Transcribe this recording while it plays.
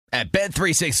At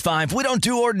Bet365, we don't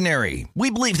do ordinary. We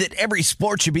believe that every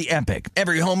sport should be epic.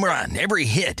 Every home run, every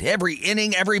hit, every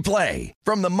inning, every play.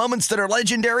 From the moments that are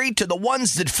legendary to the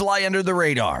ones that fly under the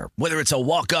radar. Whether it's a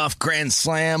walk-off grand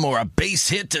slam or a base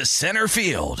hit to center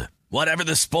field. Whatever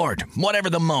the sport, whatever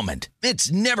the moment.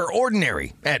 It's never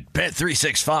ordinary at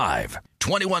Bet365.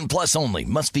 21 plus only.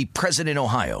 Must be present in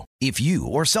Ohio. If you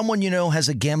or someone you know has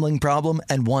a gambling problem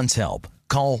and wants help,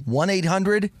 call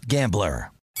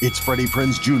 1-800-GAMBLER. It's Freddie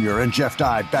Prinze Jr. and Jeff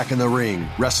Dye back in the ring.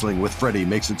 Wrestling with Freddie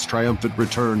makes its triumphant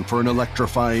return for an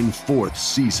electrifying 4th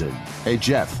season. Hey,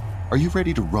 Jeff, are you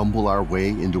ready to rumble our way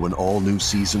into an all-new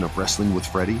season of Wrestling with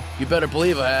Freddie? You better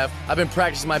believe I have. I've been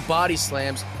practicing my body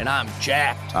slams, and I'm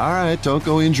jacked. All right, don't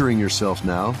go injuring yourself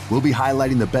now. We'll be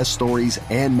highlighting the best stories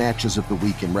and matches of the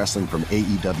week in wrestling from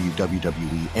AEW,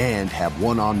 WWE, and have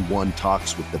one-on-one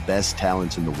talks with the best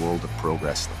talents in the world of pro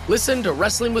wrestling. Listen to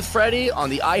Wrestling with Freddie on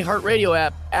the iHeartRadio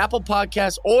app, Apple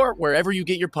Podcasts, or wherever you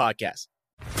get your podcasts.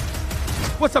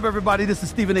 What's up, everybody? This is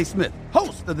Stephen A. Smith,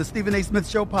 host of the Stephen A. Smith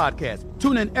Show podcast.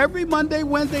 Tune in every Monday,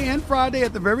 Wednesday, and Friday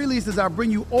at the very least as I bring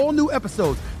you all new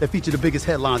episodes that feature the biggest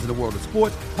headlines in the world of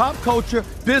sports, pop culture,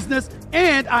 business,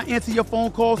 and I answer your phone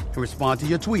calls and respond to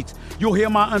your tweets. You'll hear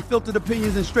my unfiltered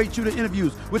opinions and straight-shooter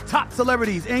interviews with top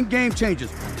celebrities and game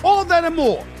changers. All of that and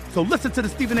more. So listen to the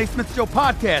Stephen A. Smith Show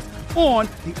podcast on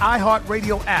the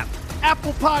iHeartRadio app,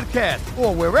 Apple Podcasts,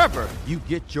 or wherever you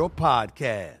get your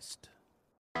podcast.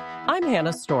 I'm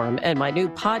Hannah Storm, and my new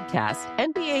podcast,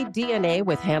 NBA DNA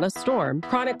with Hannah Storm,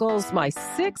 chronicles my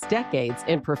 6 decades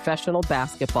in professional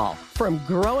basketball. From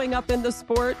growing up in the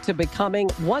sport to becoming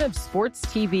one of sports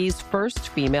TV's first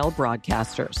female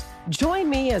broadcasters. Join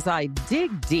me as I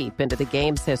dig deep into the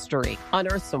game's history,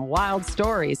 unearth some wild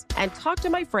stories, and talk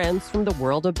to my friends from the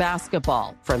world of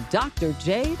basketball, from Dr.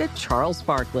 J to Charles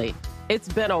Barkley.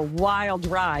 It's been a wild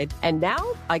ride, and now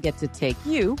I get to take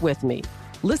you with me.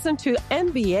 Listen to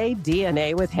NBA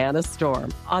DNA with Hannah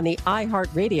Storm on the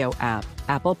iHeartRadio app,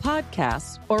 Apple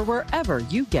Podcasts, or wherever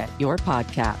you get your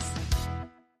podcasts.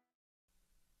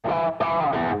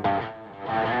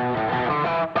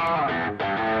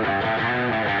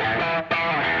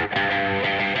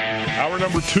 Hour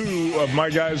number 2 of My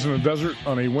Guys in the Desert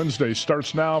on a Wednesday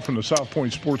starts now from the South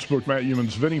Point Sportsbook. Matt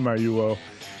Youmans, Vinny Maiulo,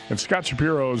 and Scott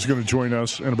Shapiro is going to join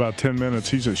us in about 10 minutes.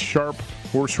 He's a sharp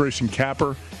horse racing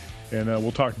capper. And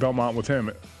we'll talk Belmont with him.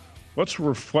 Let's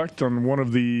reflect on one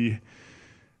of the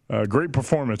great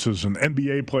performances in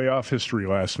NBA playoff history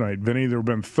last night. Vinny, there have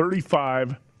been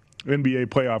 35 NBA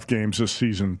playoff games this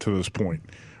season to this point.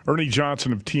 Ernie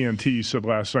Johnson of TNT said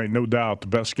last night, no doubt, the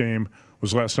best game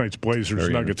was last night's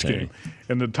Blazers-Nuggets game.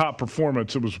 And the top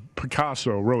performance, it was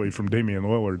Picasso, really, from Damian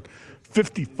Lillard.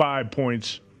 55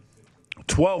 points,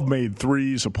 12 made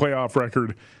threes, a playoff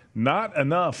record. Not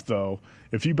enough, though.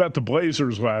 If you bet the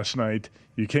Blazers last night,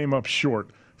 you came up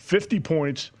short. 50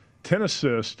 points, 10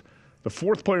 assists. The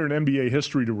 4th player in NBA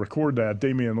history to record that,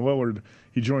 Damian Lillard.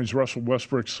 He joins Russell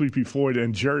Westbrook, Sleepy Floyd,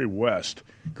 and Jerry West.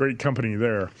 Great company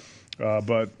there.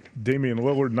 But Damian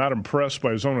Lillard not impressed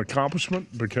by his own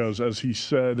accomplishment because, as he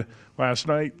said last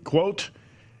night, quote,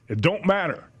 "It don't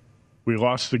matter. We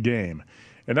lost the game."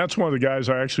 And that's one of the guys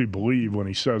I actually believe when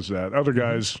he says that. Other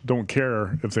guys don't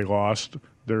care if they lost.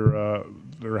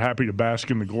 They're happy to bask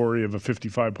in the glory of a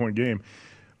 55-point game.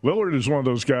 Lillard is one of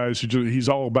those guys he's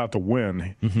all about the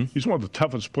win. Mm-hmm. He's one of the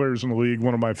toughest players in the league,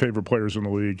 one of my favorite players in the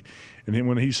league. And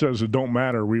when he says it don't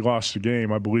matter, we lost the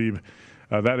game, I believe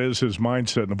that is his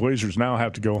mindset. And the Blazers now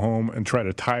have to go home and try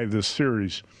to tie this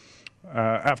series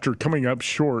after coming up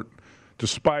short,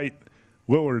 despite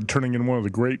Lillard turning in one of the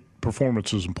great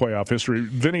performances in playoff history.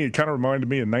 Vinny, it kind of reminded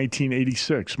me of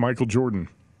 1986, Michael Jordan.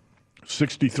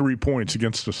 63 points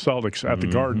against the Celtics at the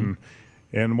Garden.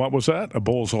 And what was that? A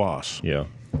Bulls loss. Yeah.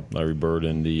 Larry Bird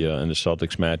and the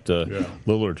Celtics, Matt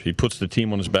Lillard. He puts the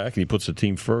team on his back and he puts the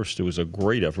team first. It was a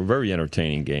great effort, very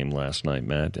entertaining game last night,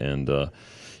 Matt. And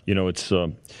it's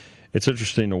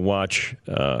interesting to watch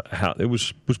how it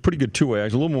was pretty good two-way. I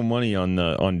had a little more money on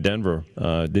Denver.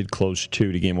 Did close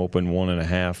 2. The game opened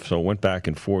 1.5, so it went back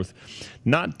and forth.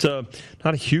 Not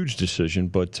a huge decision,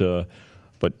 but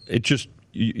it just.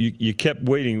 You kept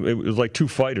waiting. It was like two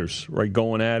fighters, right,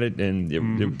 going at it, and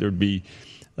there'd be,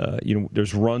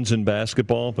 there's runs in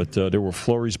basketball, but there were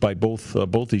flurries by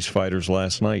both these fighters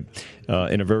last night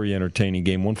in a very entertaining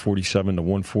game. 147 to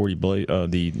 140,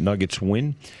 the Nuggets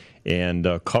win and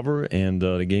cover, and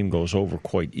the game goes over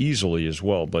quite easily as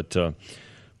well. But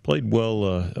played well,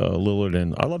 Lillard,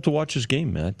 and I love to watch his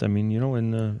game, Matt. I mean,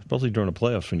 and especially during the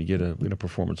playoffs when you get a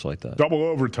performance like that. Double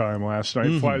overtime last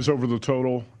night, flies over the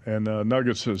total, and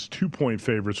Nuggets as 2-point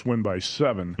favorites, win by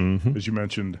 7, as you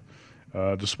mentioned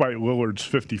despite Lillard's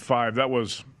 55. That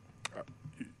was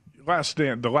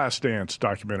the Last Dance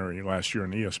documentary last year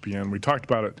on ESPN. We talked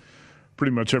about it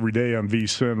pretty much every day on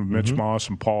VSiN with Mitch Moss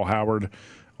and Paul Howard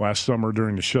last summer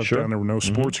during the shutdown. Sure. There were no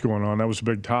sports going on. That was a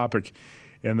big topic.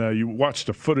 And you watched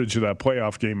the footage of that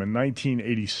playoff game in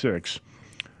 1986.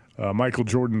 Michael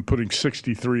Jordan putting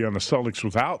 63 on the Celtics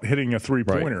without hitting a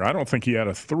three-pointer. Right. I don't think he had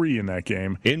a three in that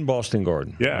game. In Boston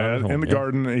Garden. Yeah, in the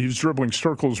Garden. He was dribbling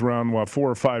circles around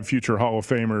 4 or 5 future Hall of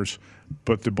Famers,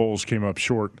 but the Bulls came up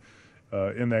short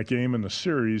in that game in the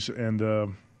series, and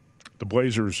the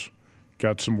Blazers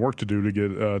got some work to do to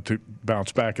get to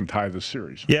bounce back and tie the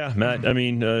series. Yeah, Matt. I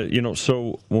mean,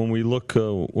 so when we look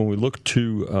to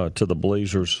the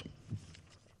Blazers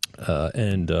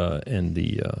and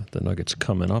the Nuggets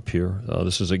coming up here,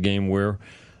 this is a game where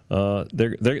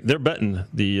they're betting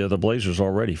the Blazers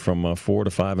already from 4 to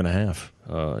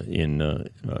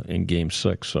 5.5 in Game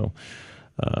 6. So.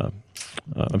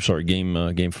 I'm sorry,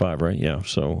 game 5, right? Yeah.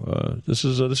 So this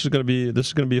is going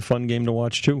to be a fun game to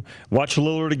watch too. Watch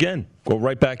Lillard again. Go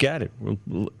right back at it.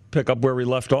 We'll pick up where we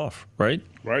left off. Right.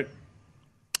 Right.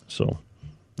 So,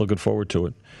 looking forward to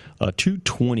it.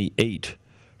 228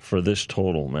 for this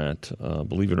total, Matt.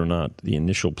 Believe it or not, the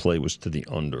initial play was to the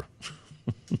under.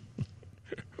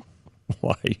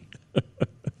 Why?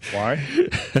 Why?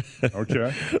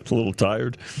 Okay. A little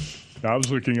tired. I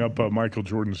was looking up Michael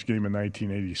Jordan's game in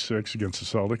 1986 against the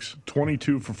Celtics.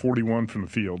 22 for 41 from the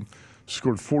field,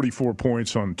 scored 44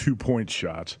 points on 2-point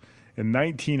shots, and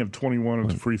 19 of 21 at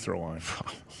the free throw line.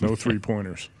 No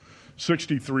three-pointers.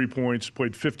 63 points,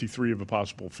 played 53 of a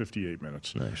possible 58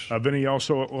 minutes. Nice. Vinny,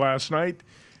 also last night,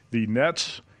 the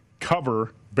Nets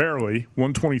cover barely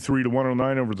 123 to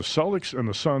 109 over the Celtics, and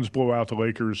the Suns blow out the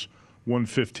Lakers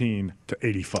 115 to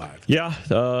 85. Yeah,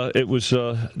 it was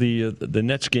the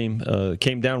Nets game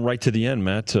came down right to the end,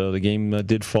 Matt. The game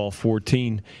did fall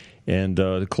 14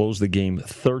 and closed the game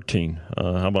 13.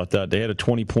 How about that? They had a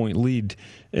 20-point lead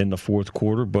in the fourth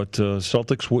quarter, but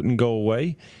Celtics wouldn't go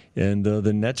away, and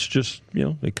the Nets just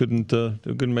they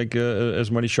couldn't make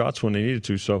as many shots when they needed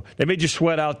to. So they made you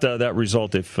sweat out that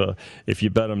result if you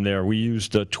bet them there. We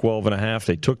used 12.5.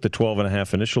 They took the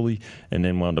 12.5 initially, and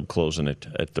then wound up closing it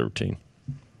at 13.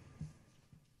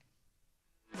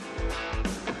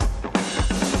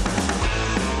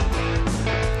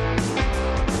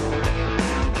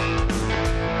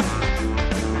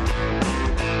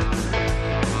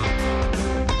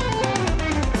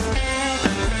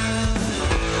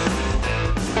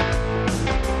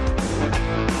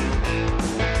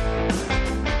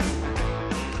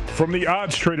 From the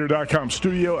OddsTrader.com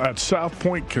studio at South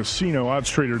Point Casino,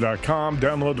 OddsTrader.com.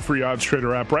 Download the free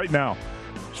OddsTrader app right now.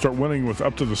 Start winning with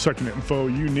up to the second info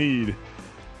you need.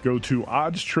 Go to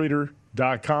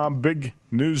OddsTrader.com. Big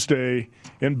news day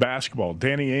in basketball.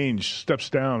 Danny Ainge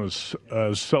steps down as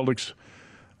Celtics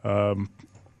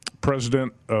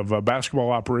president of basketball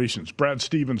operations. Brad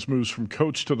Stevens moves from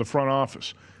coach to the front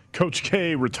office. Coach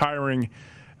K retiring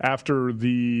after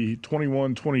the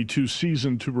 21-22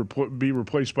 season to be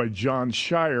replaced by John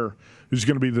Shire, who's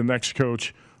going to be the next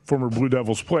coach, former Blue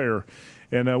Devils player.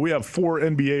 And we have 4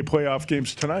 NBA playoff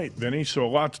games tonight, Vinny, so a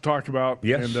lot to talk about.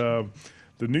 Yes. And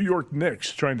the New York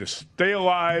Knicks trying to stay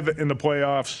alive in the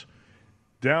playoffs,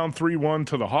 down 3-1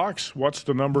 to the Hawks. What's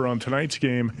the number on tonight's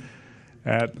game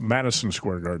at Madison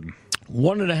Square Garden?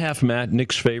 1.5, Matt.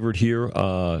 Knicks favored here,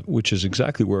 which is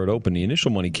exactly where it opened. The initial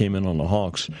money came in on the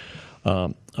Hawks.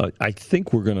 I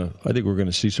think we're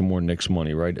gonna see some more Knicks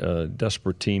money, right?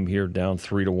 Desperate team here, down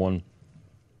 3-1,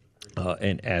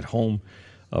 and at home.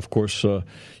 Of course, we're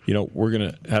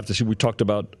gonna have to see. We talked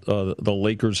about the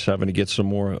Lakers having to get some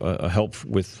more help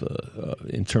with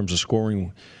in terms of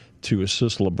scoring to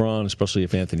assist LeBron, especially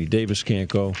if Anthony Davis can't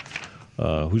go.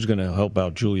 Who's going to help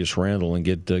out Julius Randle and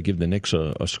give the Knicks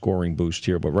a scoring boost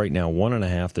here? But right now,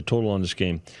 1.5. The total on this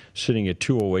game sitting at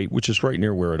 208, which is right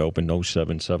near where it opened,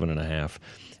 7.5.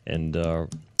 And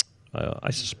I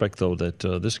suspect though that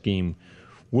this game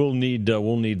will need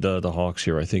the Hawks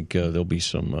here. I think there'll be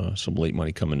some late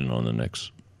money coming in on the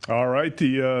Knicks. All right,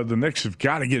 the Knicks have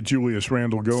got to get Julius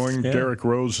Randle going. Yeah. Derrick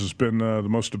Rose has been the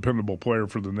most dependable player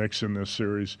for the Knicks in this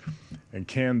series. And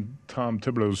can Tom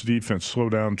Thibodeau's defense slow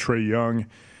down Trae Young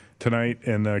tonight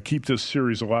and keep this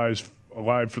series alive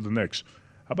for the Knicks?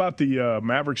 How about the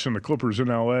Mavericks and the Clippers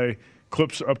in L.A.?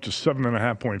 Clips up to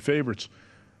 7.5-point favorites.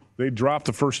 They drop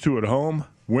the first 2 at home,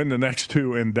 win the next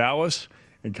 2 in Dallas,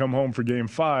 and come home for Game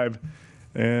 5.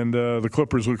 And the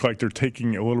Clippers look like they're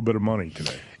taking a little bit of money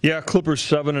today. Yeah, Clippers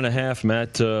 7.5,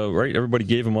 Matt. Right, everybody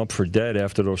gave them up for dead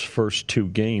after those first two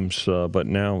games, but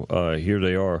now here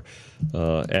they are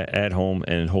at home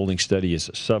and holding steady as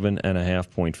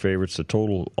 7.5-point favorites. The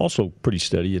total also pretty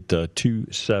steady at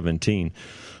 217.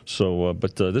 So,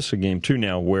 but this is a game too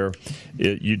now where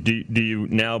do you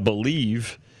now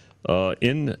believe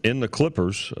in the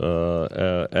Clippers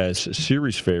as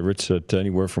series favorites at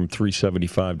anywhere from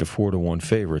 375 to 4-1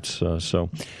 favorites?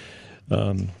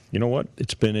 You know what?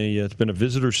 It's been a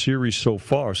visitor series so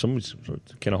far.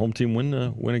 Can a home team win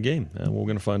a game? We're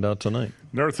going to find out tonight.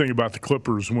 Another thing about the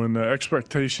Clippers, when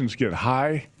expectations get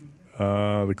high,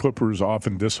 the Clippers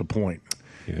often disappoint.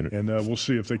 And we'll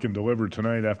see if they can deliver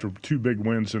tonight after two big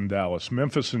wins in Dallas.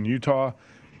 Memphis and Utah.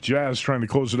 Jazz trying to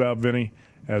close it out, Vinny,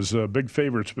 as big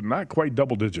favorites, but not quite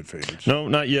double-digit favorites. No,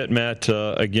 not yet, Matt.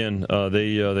 Again,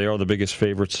 they are the biggest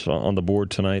favorites on the board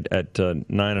tonight at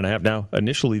 9.5. Now,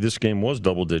 initially, this game was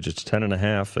double digits,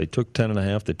 10.5. They took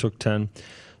 10.5. They took 10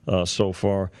 so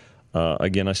far.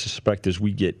 Again, I suspect as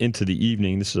we get into the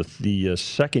evening, this is the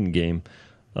second game.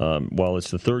 While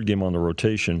it's the third game on the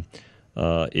rotation,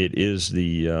 it is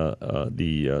the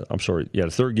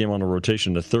third game on the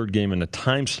rotation, the third game in the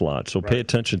time slot. So pay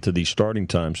attention to these starting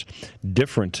times,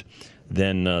 different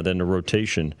than the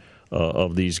rotation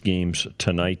of these games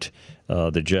tonight.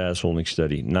 The Jazz holding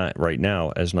steady right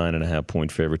now as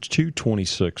 9.5-point favorites,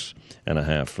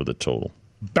 226.5 for the total.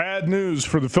 Bad news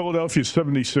for the Philadelphia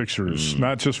 76ers,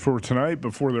 not just for tonight,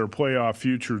 but for their playoff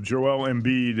future. Joel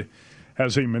Embiid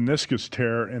has a meniscus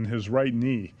tear in his right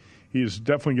knee. He is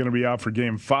definitely going to be out for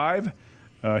Game 5.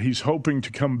 He's hoping to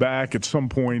come back at some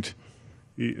point,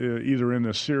 either in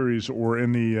this series or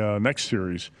in the next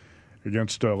series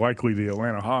against likely the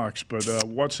Atlanta Hawks. But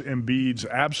what's Embiid's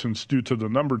absence due to the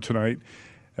number tonight?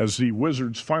 As the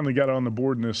Wizards finally got on the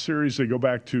board in this series, they go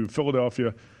back to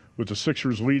Philadelphia with the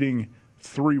Sixers leading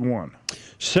 3-1.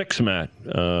 6, Matt.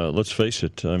 Let's face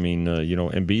it. I mean,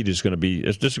 Embiid is going to be.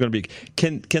 This is going to be.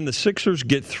 Can the Sixers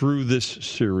get through this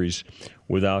series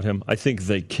without him? I think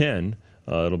they can.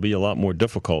 It'll be a lot more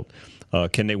difficult.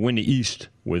 Can they win the East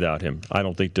without him? I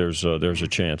don't think there's a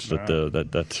chance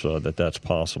that's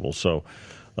possible. So,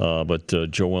 but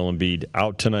Joel Embiid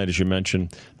out tonight, as you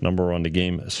mentioned. Number on the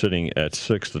game sitting at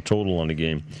 6. The total on the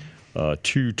game.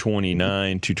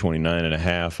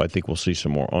 229.5. I think we'll see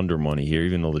some more under money here,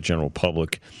 even though the general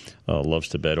public loves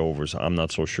to bet overs. I'm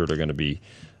not so sure they're going to be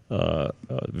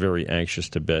very anxious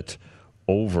to bet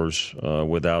overs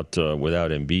without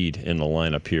Embiid in the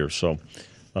lineup here. So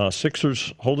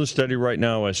Sixers holding steady right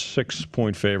now as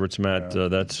 6-point favorites, Matt.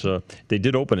 They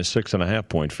did open as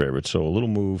 6.5-point favorites, so a little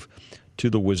move to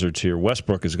the Wizards here.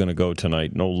 Westbrook is going to go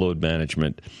tonight. No load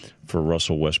management for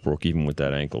Russell Westbrook, even with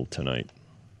that ankle tonight.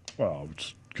 Well,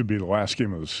 it could be the last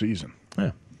game of the season.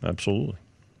 Yeah, absolutely.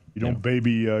 You don't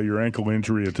baby your ankle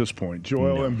injury at this point.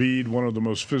 Joel Embiid, one of the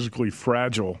most physically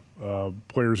fragile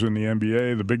players in the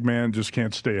NBA. The big man just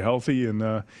can't stay healthy,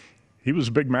 and he was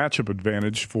a big matchup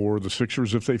advantage for the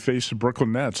Sixers if they face the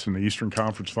Brooklyn Nets in the Eastern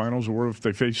Conference Finals, or if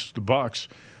they face the Bucks.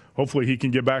 Hopefully he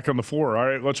can get back on the floor. All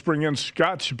right, let's bring in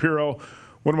Scott Shapiro,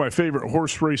 one of my favorite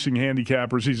horse racing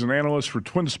handicappers. He's an analyst for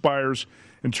Twin Spires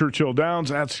in Churchill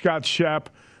Downs at Scott Shap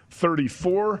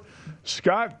 34.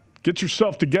 Scott, get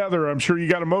yourself together. I'm sure you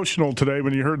got emotional today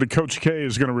when you heard that Coach K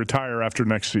is going to retire after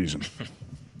next season.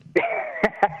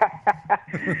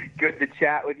 Good to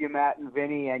chat with you, Matt and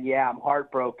Vinny. And, yeah, I'm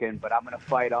heartbroken, but I'm going to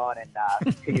fight on and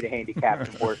continue to handicap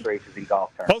some horse races and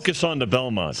golf tournaments. Focus on the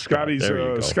Belmont. Scotty's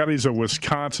a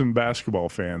Wisconsin basketball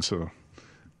fan, so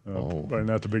probably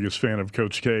not the biggest fan of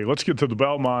Coach K. Let's get to the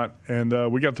Belmont,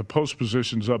 and we got the post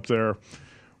positions up there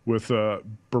with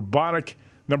Bourbonic,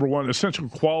 number 1, Essential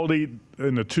Quality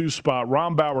in the 2 spot,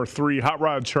 Rombauer 3, Hot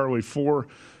Rod Charlie 4.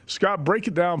 Scott, break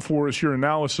it down for us, your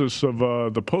analysis of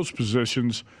the post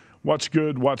positions. What's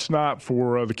good, what's not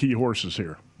for the key horses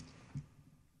here?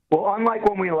 Well, unlike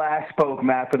when we last spoke,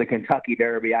 Matt, for the Kentucky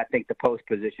Derby, I think the post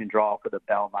position draw for the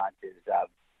Belmont is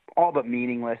all but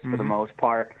meaningless for the most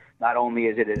part. Not only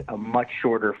is it a much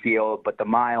shorter field, but the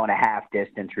 1.5-mile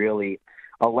distance really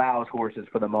allows horses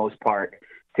for the most part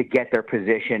to get their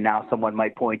position. Now someone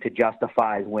might point to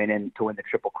Justify's winning to win the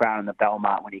Triple Crown in the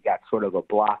Belmont when he got sort of a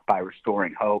block by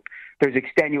Restoring Hope. There's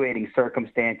extenuating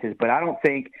circumstances, but I don't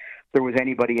think there was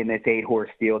anybody in this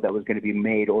 8-horse field that was going to be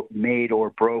made or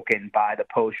broken by the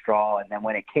post draw. And then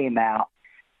when it came out,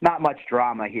 not much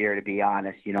drama here, to be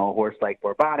honest. You know, a horse like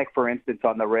Bourbonic, for instance,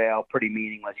 on the rail, pretty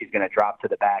meaningless. He's going to drop to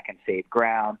the back and save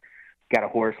ground. Got a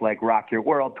horse like Rock Your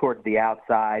World towards the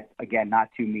outside. Again, not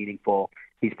too meaningful.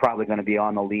 He's probably going to be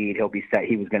on the lead.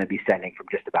 He was going to be sending from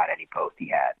just about any post he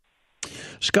had.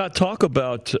 Scott, talk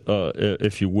about,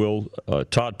 if you will,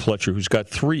 Todd Pletcher, who's got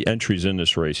 3 entries in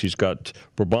this race. He's got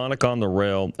Bourbonic on the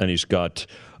rail, and he's got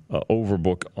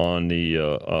Overtook on the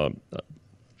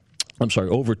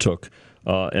Overtook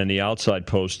and the outside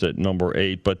post at number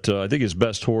 8. But I think his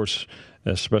best horse,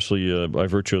 especially by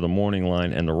virtue of the morning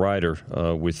line and the rider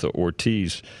with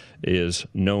Ortiz, is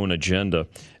Known Agenda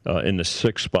in the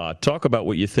 6th spot. Talk about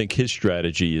what you think his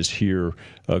strategy is here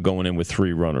going in with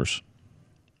 3 runners.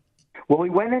 Well, we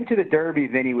went into the Derby,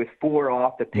 Vinny, with 4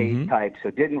 off-the-pace types,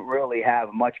 so didn't really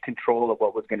have much control of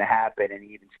what was going to happen, and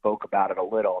he even spoke about it a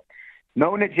little.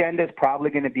 Known Agenda is probably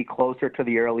going to be closer to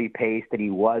the early pace than he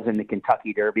was in the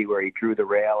Kentucky Derby, where he drew the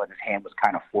rail and his hand was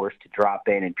kind of forced to drop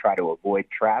in and try to avoid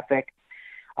traffic.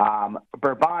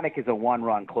 Bourbonic is a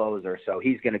 1-run closer, so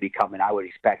he's going to be coming. I would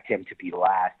expect him to be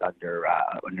last under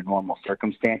normal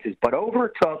circumstances. But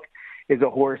Overtook is a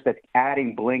horse that's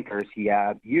adding blinkers. He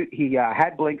had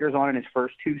blinkers on in his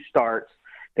first 2 starts.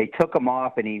 They took him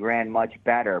off, and he ran much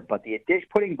better. But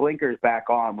putting blinkers back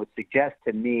on would suggest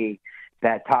to me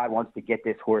that Todd wants to get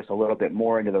this horse a little bit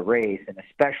more into the race, and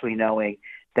especially knowing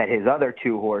that his other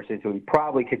 2 horses, who he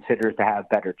probably considers to have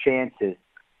better chances,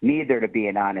 need there to be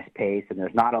an honest pace, and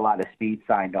there's not a lot of speed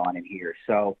signed on in here.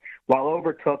 So while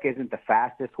Overtook isn't the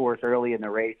fastest horse early in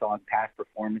the race on past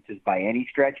performances by any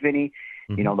stretch, Vinny,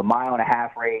 you know, the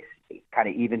 1.5-mile race kind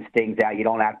of evens things out. You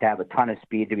don't have to have a ton of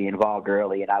speed to be involved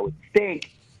early, and I would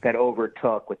think that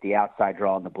Overtook with the outside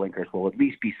draw and the blinkers will at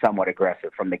least be somewhat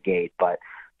aggressive from the gate. But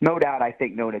no doubt I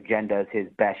think Known Agenda is his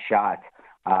best shot,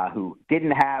 who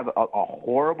didn't have a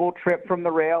horrible trip from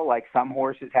the rail like some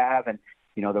horses have, and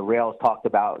you know, the rail's talked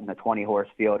about in the 20-horse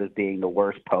field as being the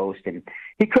worst post, and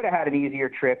he could have had an easier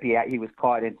trip. He was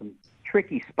caught in some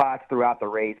tricky spots throughout the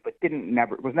race, but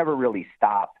was never really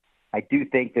stopped. I do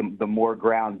think the more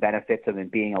ground benefits of him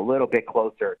being a little bit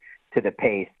closer to the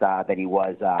pace than he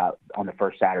was on the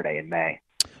first Saturday in May.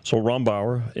 So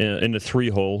Rombauer in the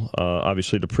 3-hole,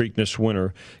 obviously the Preakness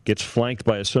winner, gets flanked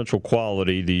by Essential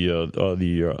Quality,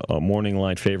 the morning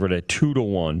line favorite at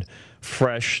 2-1.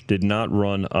 Fresh did not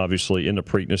run, obviously, in the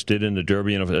Preakness, did in the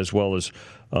Derby, and as well as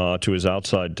to his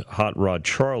outside Hot Rod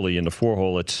Charlie in the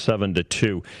 4-hole at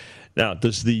 7-2. Now,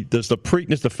 does the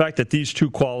Preakness, the fact that these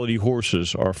 2 quality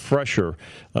horses are fresher,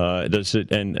 does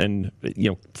it, and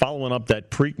you know, following up that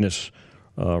Preakness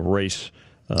race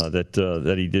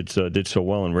that he did so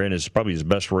well and ran probably his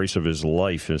best race of his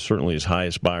life, and certainly his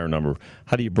highest buyer number.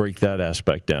 How do you break that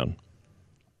aspect down?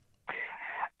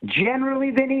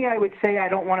 Generally, Vinny, I would say I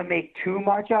don't want to make too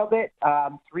much of it.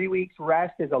 3 weeks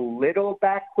rest is a little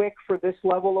back quick for this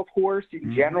level of horse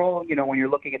in general, you know, when you're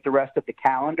looking at the rest of the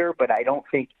calendar, but I don't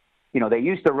think, you know, they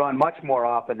used to run much more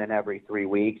often than every 3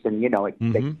 weeks, and, you know,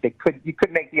 you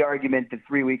could make the argument that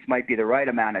 3 weeks might be the right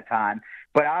amount of time,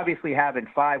 but obviously having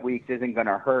 5 weeks isn't going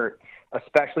to hurt,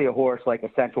 especially a horse like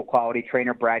Essential Quality.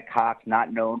 Trainer Brad Cox,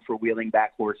 not known for wheeling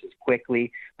back horses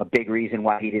quickly, a big reason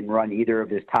why he didn't run either of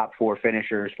his top 4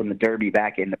 finishers from the Derby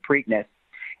back in the Preakness.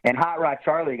 And Hot Rod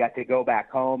Charlie got to go back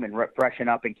home and freshen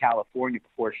up in California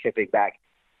before shipping back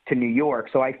to New York.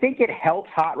 So I think it helps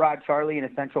Hot Rod Charlie and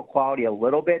Essential Quality a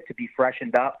little bit to be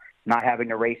freshened up, not having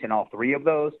to race in all 3 of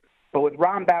those. But with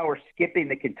Rombauer skipping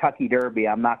the Kentucky Derby,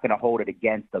 I'm not going to hold it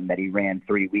against him that he ran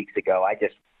 3 weeks ago.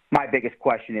 My biggest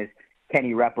question is, can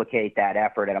he replicate that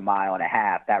effort at 1.5 miles?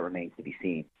 That remains to be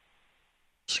seen.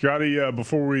 Scotty,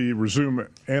 before we resume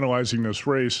analyzing this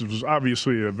race, it was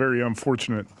obviously a very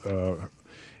unfortunate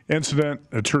incident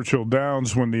at Churchill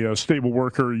Downs when the stable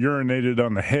worker urinated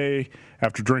on the hay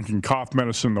after drinking cough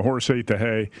medicine. The horse ate the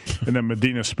hay, and then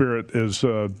Medina Spirit is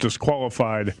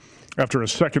disqualified after a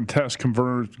second test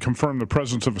confirmed the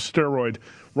presence of a steroid.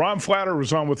 Ron Flatter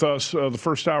was on with us the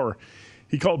first hour.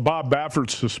 He called Bob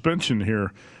Baffert's suspension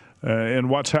here and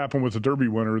what's happened with the Derby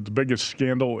winner, the biggest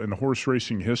scandal in horse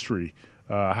racing history.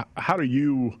 How do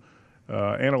you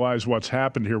analyze what's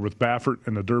happened here with Baffert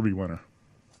and the Derby winner?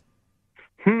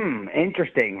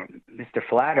 Interesting, Mr.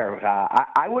 Flatter.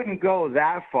 I wouldn't go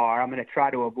that far. I'm going to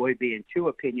try to avoid being too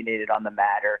opinionated on the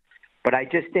matter, but I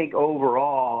just think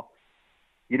overall,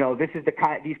 you know, this is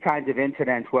these kinds of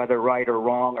incidents, whether right or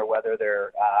wrong, or whether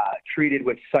they're treated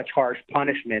with such harsh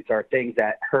punishments, are things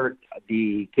that hurt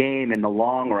the game in the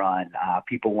long run.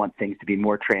 People want things to be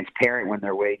more transparent when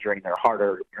they're wagering their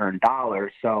hard-earned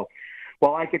dollars. So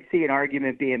while I could see an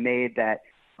argument being made that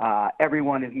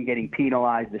everyone isn't getting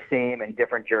penalized the same and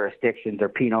different jurisdictions are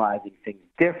penalizing things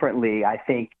differently, I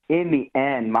think in the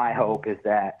end, my hope is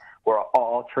that we're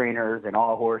all trainers and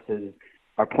all horses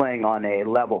are playing on a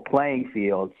level playing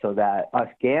field so that us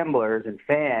gamblers and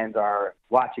fans are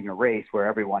watching a race where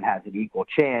everyone has an equal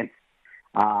chance.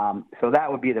 So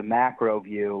that would be the macro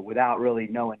view without really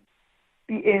knowing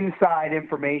the inside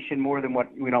information more than what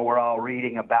we're all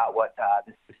reading about what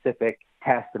the specific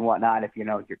test and whatnot. If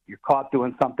you're caught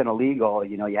doing something illegal,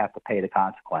 you have to pay the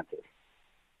consequences.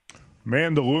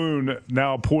 Mandaloun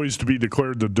now poised to be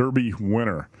declared the Derby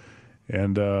winner.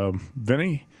 And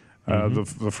Vinny,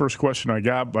 the first question I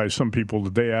got by some people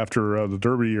the day after the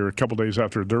Derby, or a couple days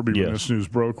after the Derby, when this news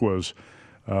broke, was,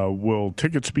 will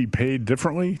tickets be paid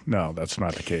differently? No, that's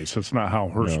not the case. That's not how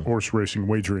horse racing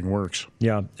wagering works.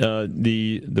 Yeah,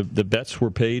 the bets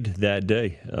were paid that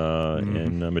day,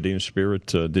 and Medina Spirit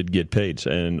did get paid,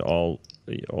 and all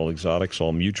exotics,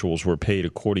 all mutuals were paid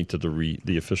according to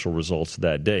the official results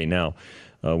that day. Now,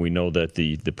 we know that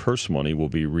the purse money will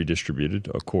be redistributed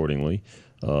accordingly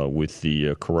with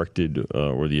the corrected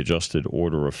or the adjusted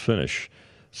order of finish.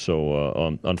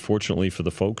 So, unfortunately for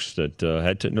the folks that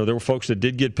had to, there were folks that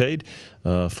did get paid,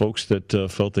 folks that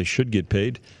felt they should get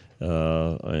paid.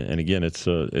 And again,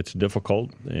 it's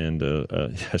difficult, and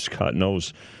as Scott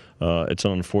knows, it's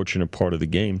an unfortunate part of the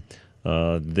game.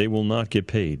 They will not get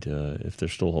paid if they're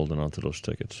still holding on to those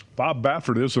tickets. Bob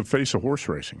Baffert is the face of horse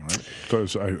racing, right?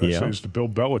 Because I say he's the Bill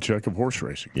Belichick of horse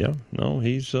racing. Yeah, no,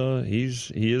 he is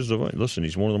listen,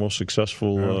 he's one of the most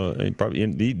successful,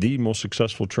 probably the most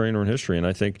successful trainer in history. And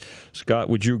I think, Scott,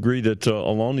 would you agree that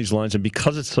along these lines, and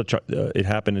because it's it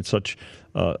happened in such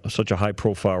a high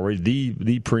profile race,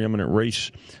 the preeminent race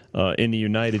in the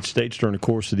United States during the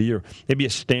course of the year, maybe a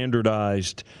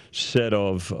standardized set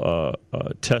of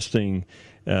testing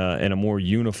and a more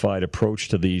unified approach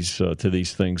to these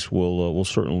things will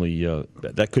certainly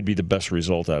that could be the best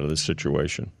result out of this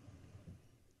situation.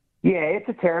 Yeah, it's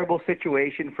a terrible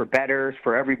situation for bettors,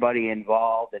 for everybody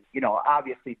involved, and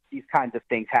obviously these kinds of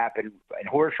things happen in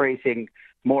horse racing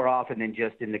more often than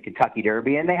just in the Kentucky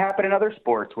Derby, and they happen in other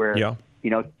sports where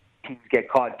teams get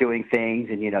caught doing things,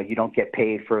 and you don't get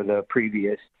paid for the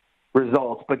previous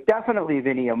results. But definitely,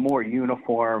 Vinny, a more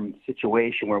uniform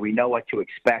situation where we know what to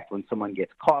expect when someone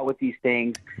gets caught with these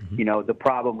things. The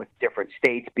problem with different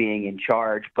states being in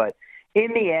charge. But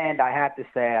in the end, I have to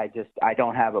say I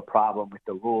don't have a problem with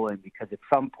the ruling, because at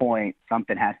some point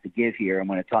something has to give here, and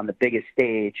when it's on the biggest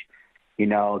stage,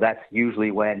 that's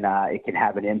usually when it can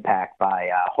have an impact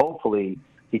by hopefully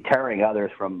deterring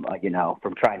others from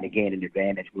trying to gain an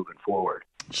advantage moving forward.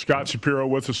 Scott Shapiro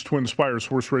with us, Twin Spires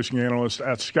horse racing analyst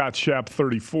at Scott Shap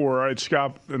 34. All right,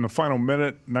 Scott, in the final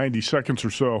minute, 90 seconds or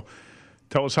so,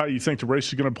 tell us how you think the race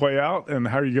is going to play out and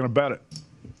how you're going to bet it.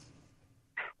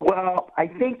 Well, I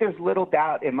think there's little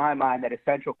doubt in my mind that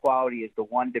Essential Quality is the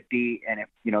one to beat, and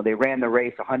if they ran the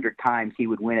race 100 times, he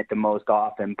would win it the most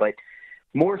often. But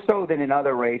more so than in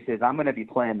other races, I'm going to be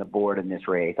playing the board in this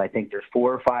race. I think there's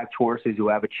 4 or 5 horses who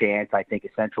have a chance. I think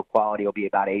Essential Quality will be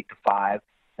about 8-5.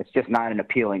 It's just not an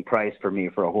appealing price for me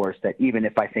for a horse that, even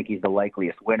if I think he's the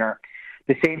likeliest winner.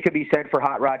 The same could be said for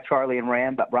Hot Rod Charlie and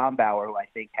Rombauer, who I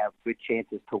think have good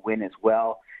chances to win as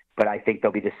well, but I think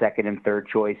they'll be the second and third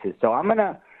choices. So I'm going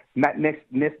to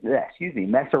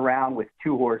mess around with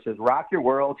 2 horses. Rock Your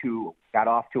World, who got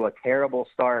off to a terrible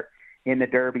start in the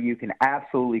Derby. You can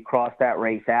absolutely cross that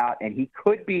race out, and he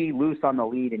could be loose on the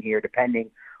lead in here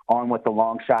depending on what the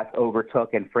long shots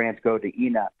Overtook and Francisco de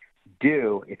Ina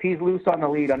do. If he's loose on the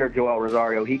lead under Joel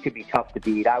Rosario, he could be tough to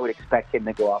beat. I would expect him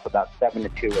to go off about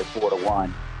 7-2 or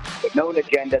 4-1. But Known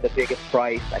Agenda, the biggest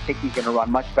price, I think he's going to run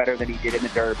much better than he did in the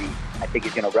Derby. I think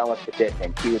he's going to relish the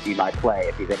distance. He would be my play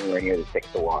if he's anywhere near the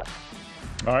 6-1.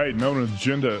 All right, Known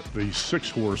Agenda, the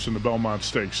 6th horse in the Belmont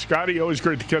Stakes. Scotty, always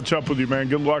great to catch up with you, man.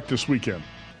 Good luck this weekend.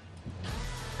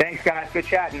 Thanks, guys. Good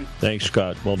chatting. Thanks,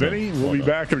 Scott. Well done. Vinny, we'll be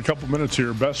back in a couple minutes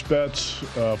here. Best bets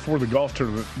for the golf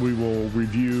tournament. We will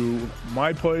review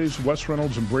my plays, Wes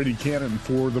Reynolds and Brady Cannon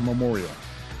for the Memorial.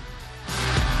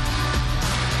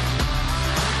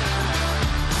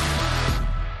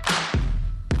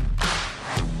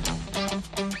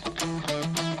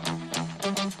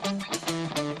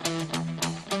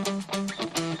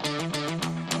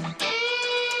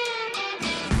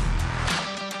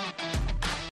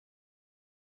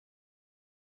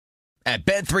 At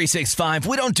Bet365,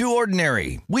 we don't do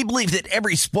ordinary. We believe that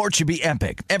every sport should be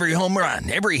epic. Every home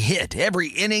run, every hit, every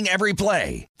inning, every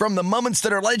play. From the moments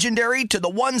that are legendary to the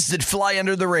ones that fly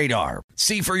under the radar.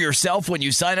 See for yourself when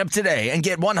you sign up today and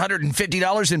get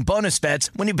 $150 in bonus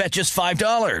bets when you bet just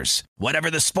 $5.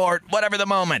 Whatever the sport, whatever the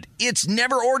moment, it's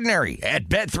never ordinary at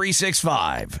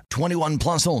Bet365. 21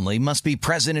 plus only. Must be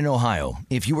present in Ohio.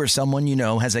 If you or someone you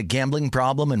know has a gambling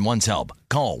problem and wants help,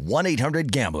 call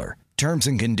 1-800-GAMBLER. Terms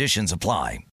and conditions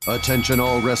apply. Attention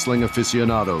all wrestling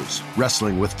aficionados.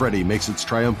 Wrestling with Freddie makes its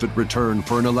triumphant return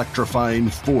for an electrifying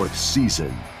 4th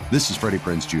season. This is Freddie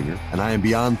Prinze Jr., and I am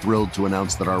beyond thrilled to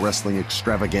announce that our wrestling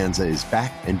extravaganza is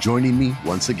back, and joining me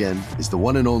once again is the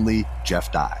one and only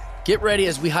Jeff Dye. Get ready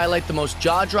as we highlight the most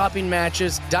jaw-dropping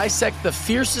matches, dissect the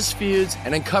fiercest feuds,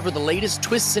 and uncover the latest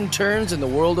twists and turns in the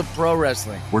world of pro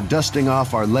wrestling. We're dusting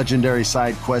off our legendary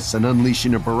side quests and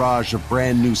unleashing a barrage of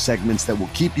brand new segments that will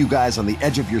keep you guys on the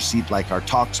edge of your seat like our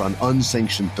talks on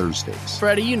Unsanctioned Thursdays.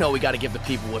 Freddie, you know we got to give the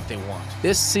people what they want.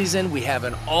 This season, we have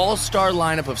an all-star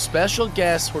lineup of special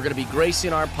guests who are going to be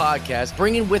gracing our podcast,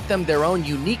 bringing with them their own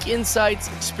unique insights,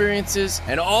 experiences,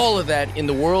 and all of that in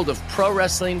the world of pro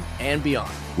wrestling and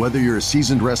beyond. Whether you're a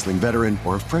seasoned wrestling veteran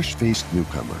or a fresh-faced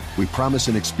newcomer, we promise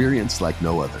an experience like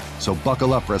no other. So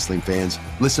buckle up, wrestling fans.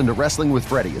 Listen to Wrestling with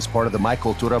Freddie as part of the My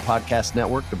Cultura Podcast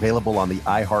Network, available on the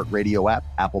iHeartRadio app,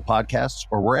 Apple Podcasts,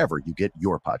 or wherever you get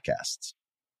your podcasts.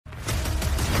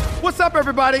 What's up,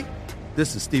 everybody?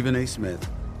 This is Stephen A. Smith.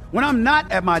 When I'm not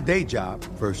at my day job,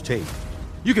 First Take,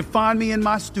 you can find me in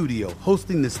my studio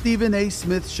hosting the Stephen A.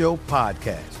 Smith Show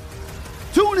podcast.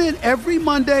 Tune in every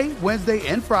Monday, Wednesday,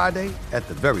 and Friday, at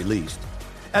the very least,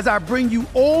 as I bring you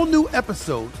all new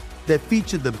episodes that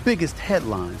feature the biggest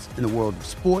headlines in the world of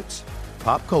sports,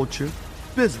 pop culture,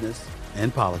 business,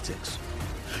 and politics.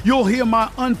 You'll hear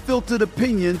my unfiltered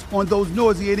opinions on those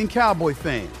nauseating Cowboy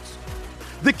fans,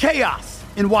 the chaos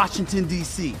in Washington,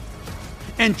 D.C.,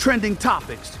 and trending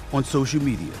topics on social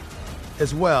media,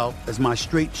 as well as my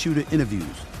straight shooter interviews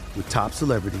with top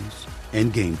celebrities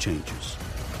and game changers.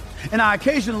 And I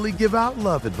occasionally give out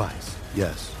love advice.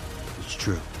 Yes, it's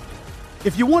true.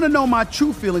 If you want to know my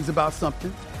true feelings about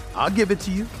something, I'll give it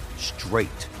to you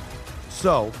straight.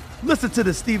 So, listen to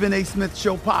the Stephen A. Smith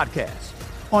Show podcast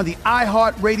on the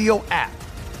iHeartRadio app,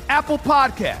 Apple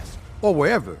Podcasts, or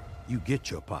wherever you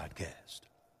get your podcast.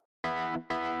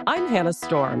 I'm Hannah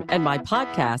Storm, and my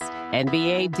podcast,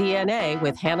 NBA DNA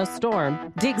with Hannah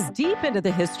Storm, digs deep into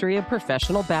the history of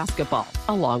professional basketball,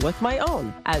 along with my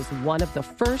own, as one of the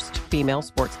first female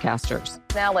sportscasters.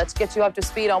 Now let's get you up to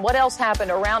speed on what else happened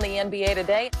around the NBA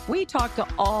today. We talk to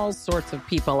all sorts of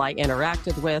people I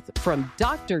interacted with, from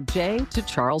Dr. J to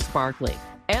Charles Barkley,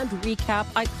 and recap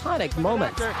iconic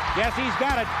moments. Yes, he's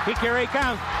got it. Here he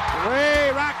comes. Way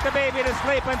rock the baby to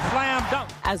sleep and slam dunk.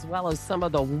 As well as some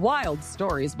of the wild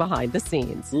stories behind the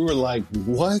scenes. We were like,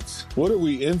 what? What are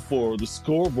we in for? The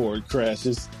scoreboard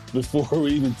crashes before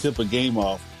we even tip a game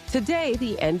off. Today,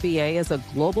 the NBA is a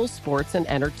global sports and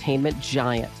entertainment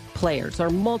giant. Players are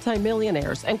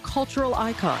multimillionaires and cultural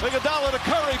icons. Iguodala to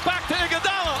Curry, back to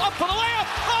Iguodala, up for the layup.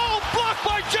 Oh, blocked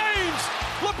by James.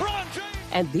 LeBron James.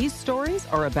 And these stories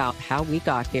are about how we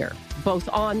got here, both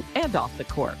on and off the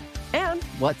court. And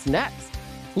what's next?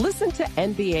 Listen to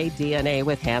NBA DNA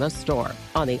with Hannah Storm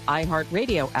on the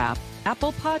iHeartRadio app,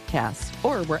 Apple Podcasts,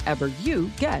 or wherever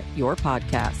you get your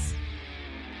podcasts.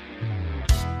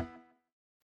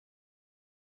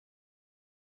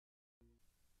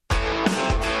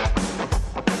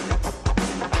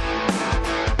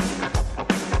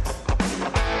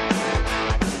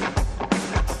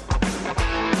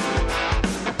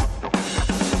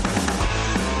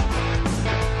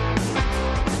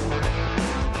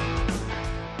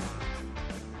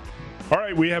 All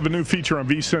right, we have a new feature on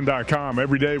vsin.com.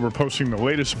 Every day we're posting the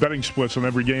latest betting splits on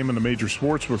every game in the major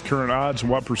sports with current odds and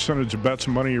what percentage of bets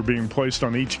and money are being placed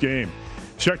on each game.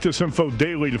 Check this info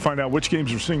daily to find out which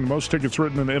games are seeing the most tickets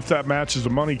written and if that matches the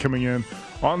money coming in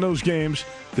on those games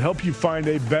to help you find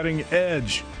a betting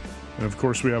edge. And, of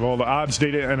course, we have all the odds,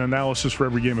 data, and analysis for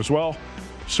every game as well.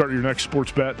 Start your next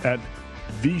sports bet at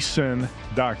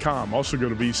vsin.com. Also go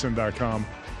to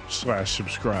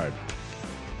vsin.com/subscribe.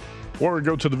 Or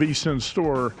go to the VSiN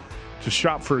store to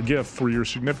shop for a gift for your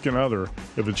significant other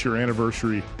if it's your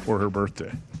anniversary or her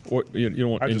birthday. Or, you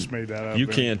know, I just made that up. You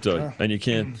can't, and you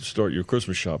can't start your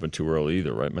Christmas shopping too early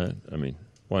either, right, man? I mean,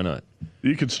 why not?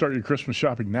 You could start your Christmas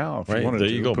shopping now if right? you wanted there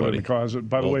to. You go, put buddy. it in the closet.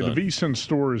 By the way, done. the VSiN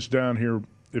store is down here.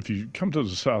 If you come to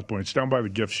the South Point, it's down by the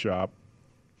gift shop.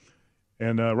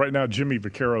 And right now, Jimmy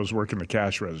Vaccaro is working the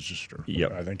cash register.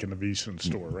 Yep. I think in the VSiN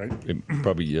store, right? It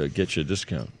probably get you a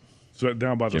discount. So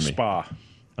down by the Jimmy. spa.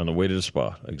 On the way to the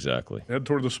spa, exactly. Head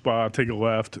toward the spa, take a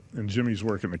left, and Jimmy's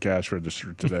working the cash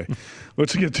register today.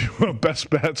 Let's get to best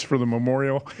bets for the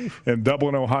Memorial in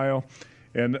Dublin, Ohio.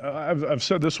 And I've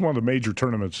said this is one of the major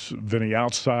tournaments, Vinny,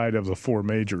 outside of the four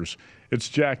majors. It's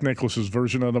Jack Nicklaus's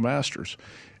version of the Masters.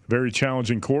 Very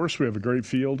challenging course. We have a great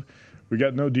field. We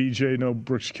got no DJ, no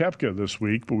Brooks Koepka this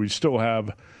week, but we still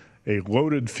have a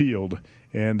loaded field.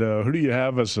 And who do you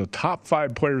have as the top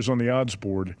five players on the odds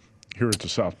board here at the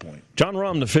South Point. John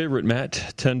Rahm, the favorite, Matt,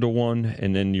 10-1,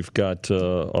 and then you've got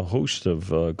a host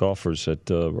of golfers at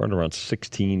right around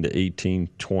 16 to 18,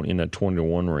 20 in that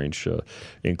 20-1 range,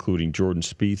 including Jordan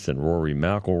Spieth and Rory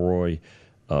McIlroy,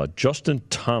 Justin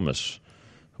Thomas,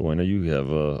 who I know you have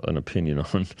an opinion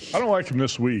on. I don't like him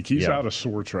this week. He's out of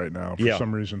sorts right now for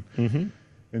some reason. Mm-hmm.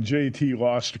 And JT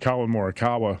lost to Colin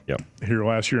Morikawa here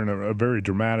last year in a very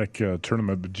dramatic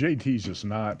tournament. But JT's just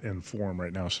not in form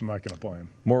right now, so I'm not going to play him.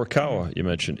 Morikawa, you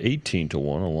mentioned 18-1,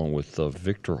 along with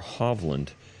Victor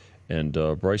Hovland and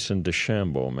Bryson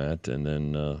DeChambeau, Matt. And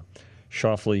then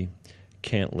Schauffele,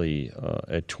 Cantley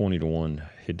at 20-1,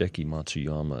 Hideki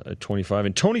Matsuyama at 25,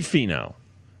 and Tony Finau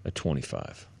at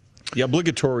 25. The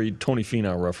obligatory Tony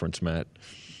Finau reference, Matt.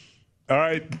 All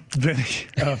right, Vinny,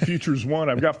 Futures 1.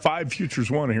 I've got 5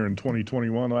 Futures 1 here in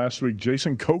 2021. Last week,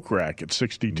 Jason Kokrak at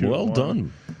 62. Well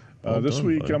done. This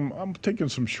week, I'm taking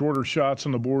some shorter shots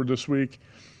on the board this week.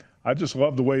 I just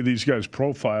love the way these guys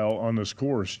profile on this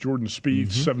course. Jordan Spieth,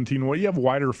 17-1. You have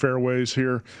wider fairways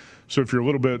here, so if you're a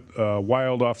little bit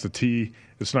wild off the tee,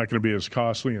 it's not going to be as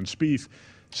costly. And Spieth,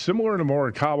 similar to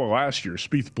Morikawa last year,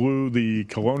 Spieth blew the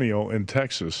Colonial in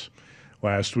Texas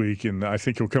last week, and I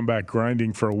think he'll come back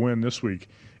grinding for a win this week.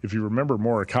 If you remember,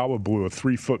 Morikawa blew a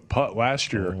 3-foot putt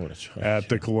last year at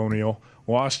the Colonial,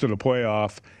 lost at a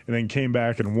playoff, and then came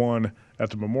back and won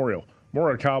at the Memorial.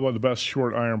 Morikawa, the best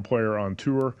short iron player on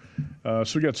tour. So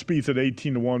we got Spieth at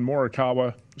 18-1,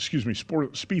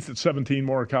 Spieth at 17,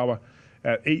 Morikawa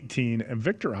at 18, and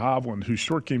Victor Hovland, whose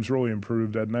short game's really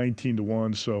improved, at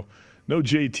 19-1. So no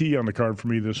JT on the card for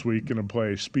me this week. Going to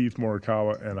play Spieth,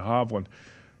 Morikawa, and Hovland.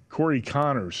 Corey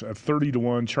Connors at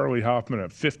 30-1, Charlie Hoffman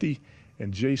at 50,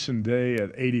 and Jason Day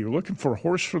at 80. You're looking for a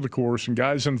horse for the course and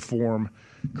guys in form,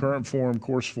 current form,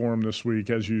 course form this week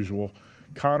as usual.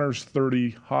 Connors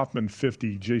 30, Hoffman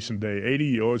 50, Jason Day 80.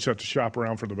 You always have to shop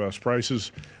around for the best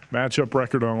prices. Matchup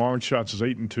record on long shots is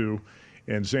 8-2,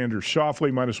 and Xander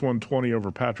Schauffele minus 120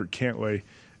 over Patrick Cantlay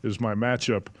is my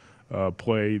matchup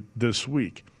play this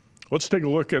week. Let's take a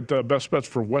look at the best bets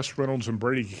for Wes Reynolds and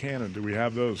Brady Cannon. Do we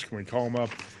have those? Can we call them up?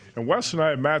 And Wes and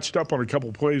I have matched up on a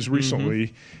couple plays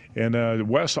recently, and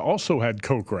Wes also had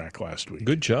Kokrak last week.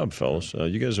 Good job, fellas.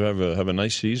 You guys have a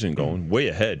nice season going, way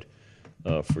ahead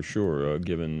for sure.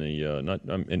 Given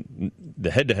the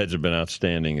the head-to-heads have been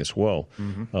outstanding as well,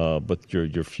 but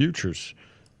your futures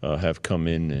have come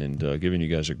in and given you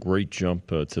guys a great jump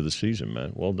to the season,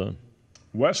 man. Well done.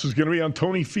 Wes is going to be on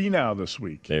Tony Finau this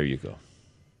week. There you go.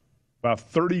 About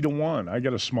 30-1. I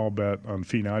got a small bet on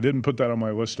Finau. I didn't put that on my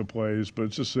list of plays, but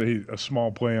it's just a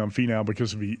small play on Finau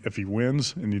because if he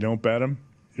wins and you don't bet him,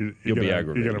 you'll be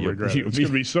aggravated. You're going to regret it. It's going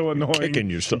to be so annoying. Kicking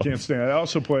yourself. You can't stand it. I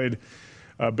also played,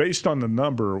 based on the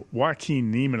number, Joaquin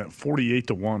Niemann at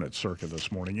 48-1 at Circa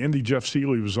this morning. Indy Jeff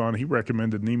Seeley was on. He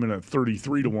recommended Niemann at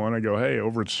 33-1. I go, hey,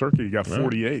 over at Circa, you got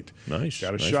 48. Nice.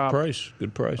 Got a nice shop. Price.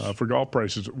 Good price. For golf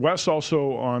prices. Wes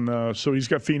also on, so he's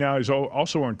got Finau. He's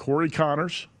also on Corey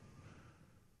Connors.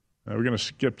 We're going to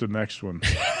skip the next one,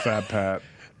 Fat Pat.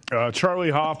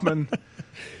 Charlie Hoffman,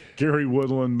 Gary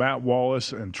Woodland, Matt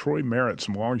Wallace, and Troy Merritt,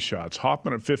 some long shots.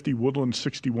 Hoffman at 50, Woodland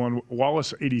 61,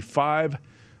 Wallace 85.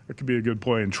 That could be a good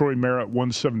play. And Troy Merritt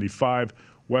 175.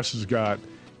 Wes has got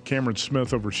Cameron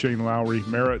Smith over Shane Lowry,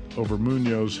 Merritt over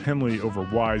Munoz, Henley over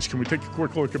Wise. Can we take a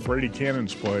quick look at Brady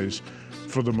Cannon's plays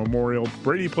for the Memorial?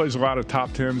 Brady plays a lot of top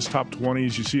 10s, top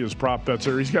 20s. You see his prop bets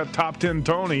there. He's got top 10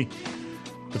 Tony.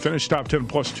 To finish top 10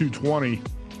 plus 220,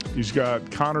 he's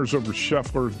got Connors over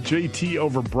Scheffler, JT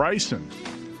over Bryson.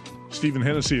 Stephen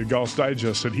Hennessy of Golf's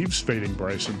Digest said he was fading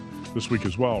Bryson this week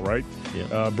as well, right?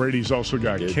 Yeah. Brady's also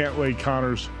got Cantlay,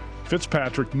 Connors,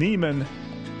 Fitzpatrick, Neiman,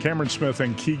 Cameron Smith,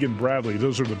 and Keegan Bradley.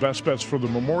 Those are the best bets for the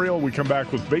Memorial. We come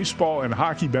back with baseball and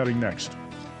hockey betting next.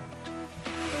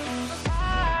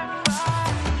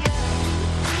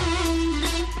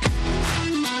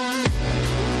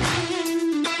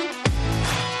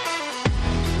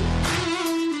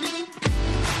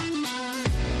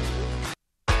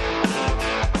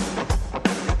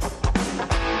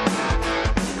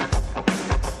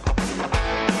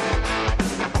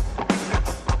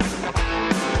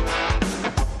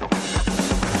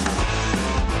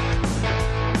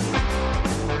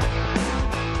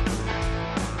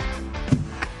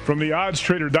 From the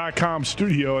OddsTrader.com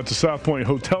studio at the South Point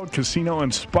Hotel, Casino,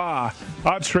 and Spa,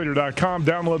 OddsTrader.com.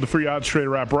 Download the free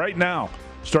OddsTrader app right now.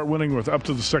 Start winning with up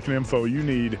to the second info you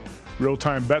need,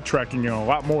 real-time bet tracking, and a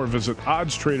lot more. Visit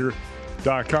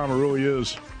OddsTrader.com. It really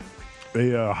is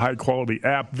a high-quality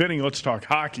app. Vinny, let's talk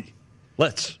hockey.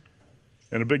 Let's.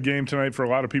 And a big game tonight for a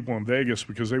lot of people in Vegas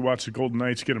because they watched the Golden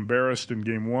Knights get embarrassed in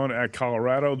Game 1 at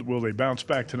Colorado. Will they bounce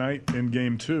back tonight in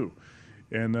Game 2?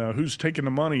 And who's taking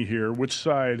the money here? Which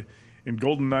side in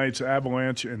Golden Knights,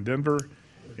 Avalanche, and Denver?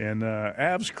 And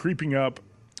Avs creeping up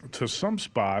to some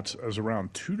spots as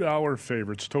around $2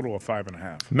 favorites, total of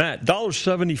 5.5. Matt,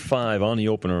 $1.75 on the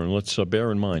opener. And let's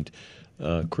bear in mind,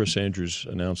 Chris Andrews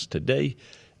announced today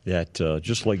that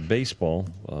just like baseball,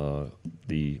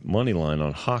 the money line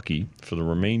on hockey for the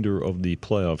remainder of the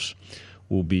playoffs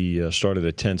will be started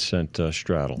at 10-cent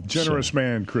straddle. Generous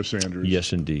man, Chris Andrews.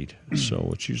 Yes, indeed. So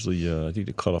it's usually, I think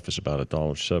the cutoff is about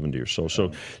 $1.70 or so.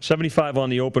 So 75 on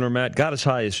the opener, Matt. Got as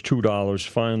high as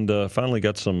 $2. Finally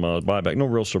got some buyback. No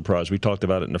real surprise. We talked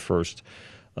about it in the first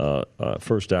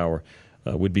hour.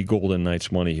 Would be Golden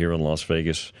Knights money here in Las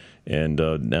Vegas. And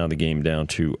now the game down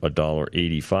to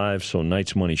 $1.85. So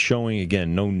Knights money showing.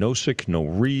 Again, no Nosek, no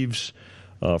Reeves.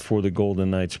 For the Golden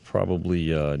Knights, probably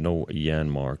no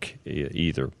Janmark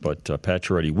either. But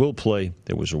Pacioretty will play.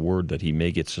 There was a word that he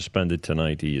may get suspended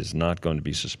tonight. He is not going to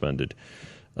be suspended,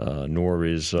 nor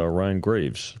is Ryan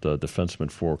Graves, the defenseman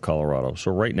for Colorado.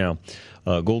 So right now,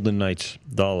 Golden Knights,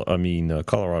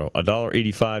 Colorado,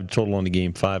 $1.85 total on the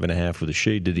game, 5.5 with a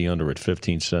shade to the under at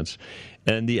 15 cents.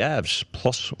 And the Avs,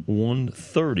 plus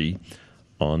 130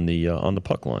 on the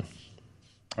puck line.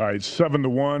 All right,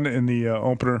 7-1 in the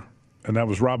opener. And that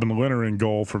was Robin Lehner in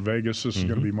goal for Vegas. This is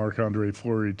going to be Marc-Andre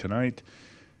Fleury tonight.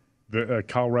 The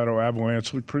Colorado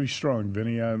Avalanche looked pretty strong,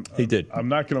 Vinny. He did. I'm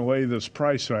not going to lay this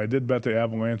price. I did bet the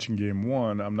Avalanche in Game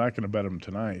 1. I'm not going to bet them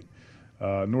tonight.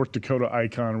 North Dakota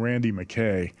icon Randy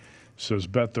McKay says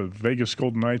bet the Vegas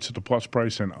Golden Knights at the plus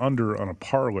price and under on a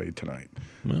parlay tonight.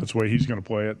 Yeah. That's the way he's going to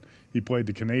play it. He played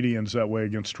the Canadiens that way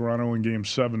against Toronto in Game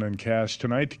 7 and cash.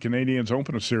 Tonight, the Canadiens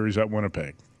open a series at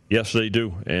Winnipeg. Yes, they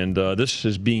do, and this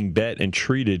is being bet and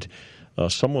treated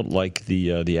somewhat like the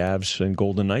Avs and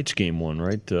Golden Knights Game 1,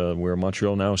 right? Where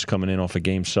Montreal now is coming in off of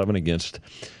Game 7 against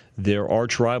their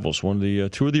arch rivals,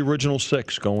 two of the original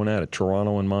six going at it,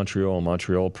 Toronto and Montreal.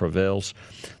 Montreal prevails.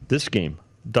 This game,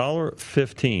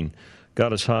 $1.15,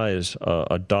 got as high as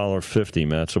 $1.50,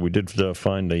 Matt. So we did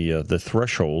find the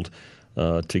threshold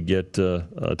to get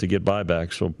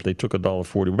buyback. So they took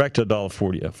 $1.40. We're back to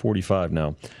 $1.45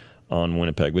 now on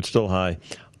Winnipeg, but still high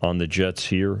on the Jets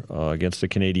here against the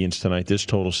Canadiens tonight. This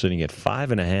total sitting at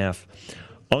 5.5,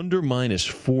 under minus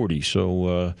 40,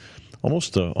 so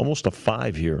almost a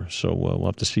 5 here. So we'll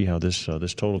have to see how this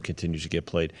total continues to get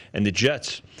played. And the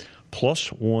Jets plus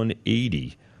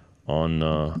 180 on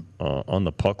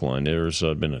the puck line. There's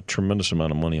been a tremendous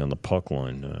amount of money on the puck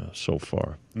line so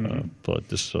far, but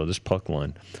this puck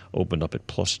line opened up at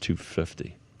plus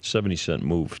 250. 70-cent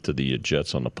move to the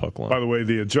Jets on the puck line. By the way,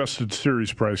 the adjusted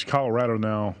series price, Colorado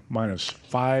now minus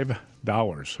 $5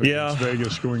 against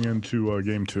Vegas going into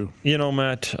Game 2. You know,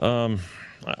 Matt,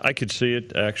 I could see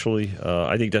it, actually.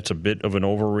 I think that's a bit of an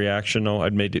overreaction, though.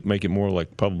 I'd make it more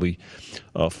like probably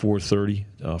 $4.30,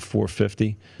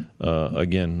 $4.50.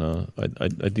 Again, I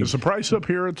think... Is the price up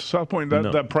here at South Point?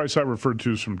 That price I referred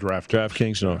to is from DraftKings.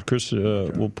 DraftKings, no. Chris,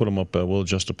 we'll put them up. We'll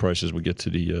adjust the price as we get to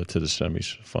the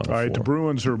semis. Final All right, four. The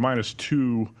Bruins are minus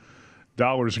 $2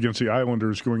 against the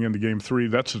Islanders going into Game 3.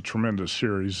 That's a tremendous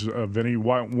series. Vinny,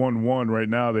 1-1 right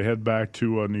now. They head back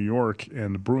to New York,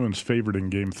 and the Bruins favored in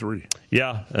Game 3.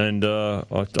 Yeah, and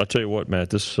I'll tell you what,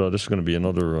 Matt, this is going to be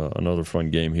another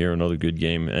fun game here, another good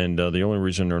game. And the only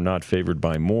reason they're not favored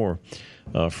by more,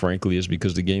 frankly, is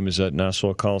because the game is at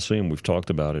Nassau Coliseum. We've talked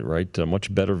about it, right?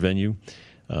 Much better venue.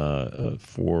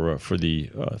 For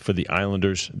the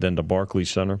Islanders than the Barclays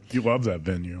Center. You love that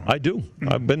venue. I do.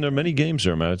 I've been there many games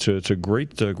there, man. It's a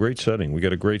great setting. We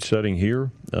got a great setting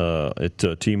here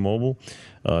at T-Mobile.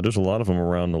 There's a lot of them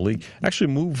around the league. Actually,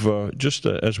 move just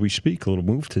as we speak. A little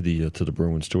move to the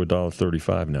Bruins to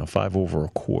 $1.35 now. 5 over a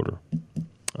quarter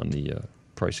on the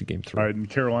price of Game 3. All right, in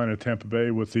Carolina, Tampa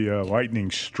Bay with the Lightning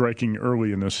striking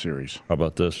early in this series. How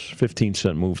about this?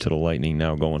 15-cent move to the Lightning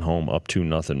now going home up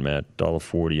 2-0, Matt.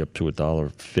 $1.40 up to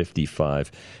 $1.55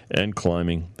 and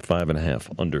climbing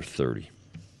 5.5 under 30.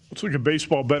 Let's look at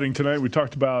baseball betting tonight. We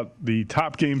talked about the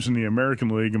top games in the American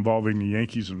League involving the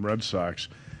Yankees and Red Sox.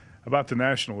 About the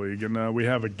National League, and we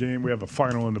have a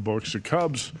final in the books. The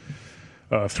Cubs,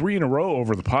 3 in a row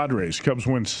over the Padres. Cubs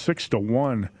win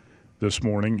 6-1 this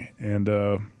morning, and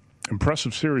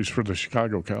impressive series for the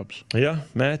Chicago Cubs. Yeah,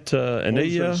 Matt, and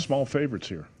they small favorites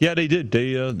here. Yeah, they did.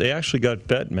 They actually got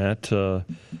bet, Matt.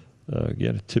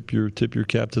 Tip your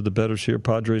cap to the bettors here.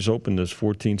 Padres opened as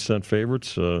 14-cent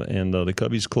favorites, and the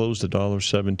Cubbies closed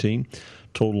 $1.17.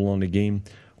 Total on the game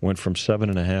went from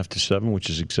 7.5 to 7, which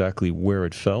is exactly where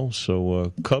it fell.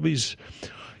 So Cubbies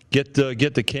get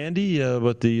the candy,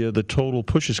 but the total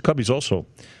pushes. Cubbies also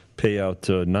pay out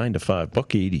 9 to 5,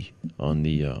 $1.80 on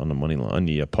the money line, on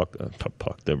the puck,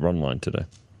 the run line today.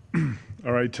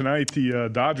 All right, tonight the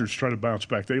Dodgers try to bounce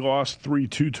back. They lost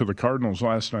 3-2 to the Cardinals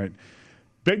last night.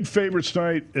 Big favorites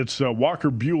tonight. It's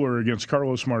Walker Buehler against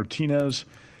Carlos Martinez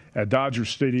at Dodger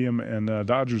Stadium, and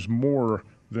Dodgers more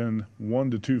than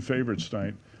 1-2 favorites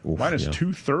tonight. Minus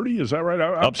 230, is that right?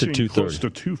 I'm up to 230. Close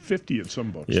to 250 at some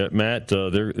books. Yeah, Matt,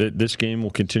 this game will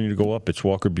continue to go up. It's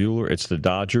Walker Buehler. It's the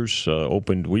Dodgers.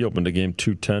 We opened the game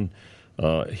 210.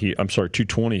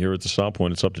 220 here at the South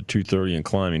Point. It's up to 230 and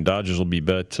climbing. Dodgers will be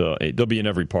bet. They'll be in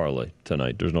every parlay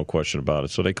tonight. There's no question about it.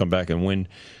 So they come back and win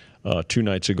 2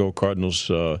 nights ago. Cardinals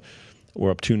were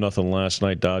up 2-0 last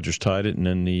night. Dodgers tied it, and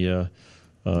then the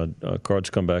Cards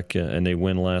come back and they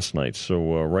win last night.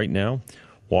 So right now,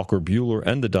 Walker Buehler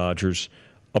and the Dodgers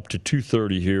up to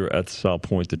 230 here at the South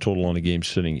Point. The total on the game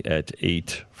sitting at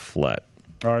 8 flat.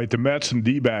 All right, the Mets and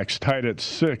D-backs tied at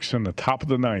 6 in the top of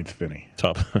the ninth, Vinny.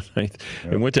 Top of the ninth.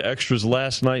 Yep. It went to extras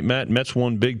last night, Matt. Mets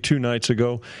won big 2 nights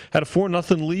ago. Had a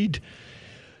 4-0 lead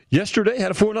yesterday.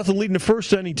 Had a 4-0 lead in the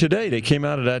first inning today. They came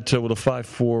out of that with a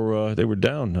 5-4. They were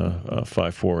down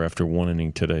 5-4 after 1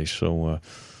 inning today. So,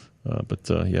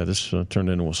 this turned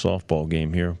into a softball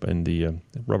game here and the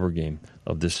rubber game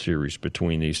of this series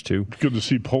between these two. Good to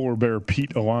see Polar Bear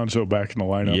Pete Alonso back in the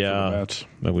lineup for the Mets.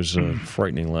 That was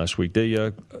frightening last week.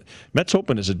 They Mets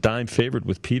open as a dime favorite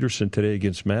with Peterson today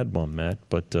against Mad Bum, Matt,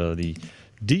 but the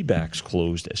D-backs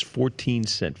closed as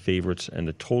 14-cent favorites, and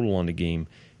the total on the game,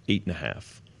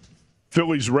 8.5.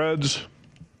 Phillies, Reds,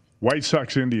 White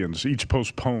Sox, Indians, each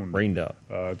postponed. Rained out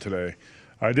today.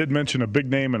 I did mention a big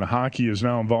name in hockey is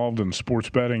now involved in sports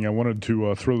betting. I wanted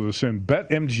to throw this in.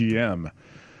 BetMGM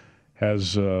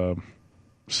has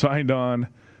signed on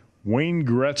Wayne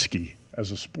Gretzky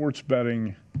as a sports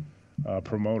betting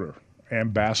promoter,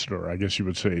 ambassador, I guess you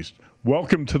would say.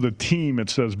 Welcome to the team, it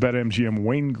says BetMGM,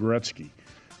 Wayne Gretzky.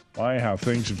 Why, how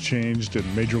things have changed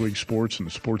in Major League Sports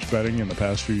and sports betting in the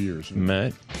past few years.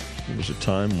 Matt, there was a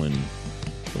time when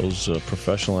those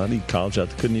professional athletes, college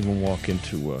athletes, couldn't even walk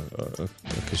into a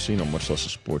casino, much less a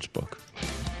sports book.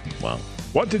 Wow.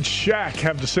 What did Shaq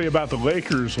have to say about the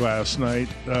Lakers last night?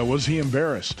 Was he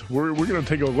embarrassed? We're going to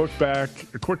take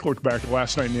a quick look back at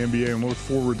last night in the NBA and look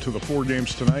forward to the 4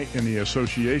 games tonight in the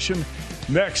association.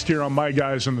 Next here on My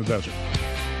Guys in the Desert.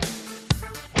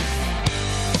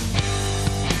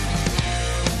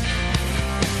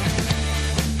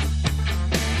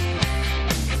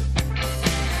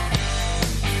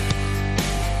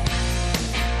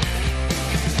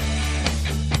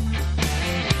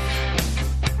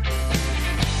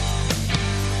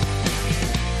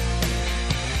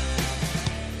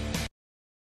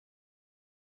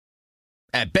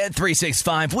 At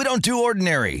Bet365, we don't do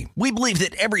ordinary. We believe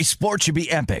that every sport should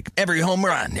be epic. Every home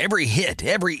run, every hit,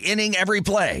 every inning, every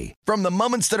play. From the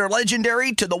moments that are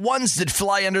legendary to the ones that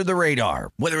fly under the radar.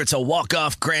 Whether it's a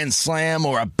walk-off grand slam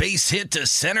or a base hit to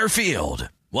center field.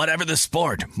 Whatever the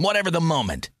sport, whatever the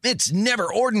moment. It's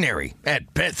never ordinary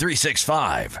at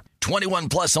Bet365. 21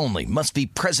 plus only. Must be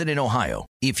present in Ohio.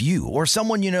 If you or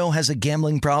someone you know has a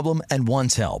gambling problem and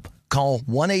wants help, call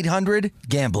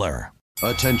 1-800-GAMBLER.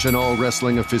 Attention all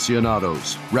wrestling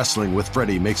aficionados. Wrestling with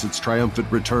Freddie makes its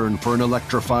triumphant return for an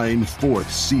electrifying 4th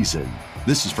season.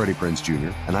 This is Freddie Prinze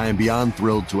Jr., and I am beyond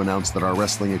thrilled to announce that our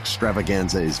wrestling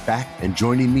extravaganza is back, and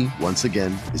joining me once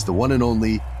again is the one and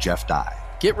only Jeff Dye.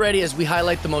 Get ready as we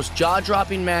highlight the most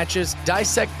jaw-dropping matches,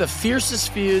 dissect the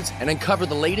fiercest feuds, and uncover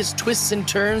the latest twists and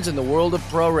turns in the world of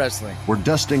pro wrestling. We're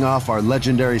dusting off our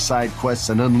legendary side quests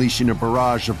and unleashing a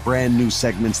barrage of brand new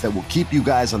segments that will keep you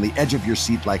guys on the edge of your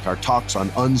seat like our talks on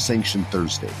Unsanctioned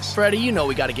Thursdays. Freddie, you know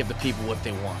we got to give the people what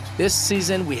they want. This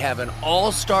season, we have an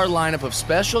all-star lineup of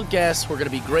special guests who are going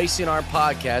to be gracing our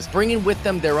podcast, bringing with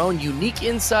them their own unique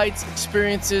insights,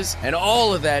 experiences, and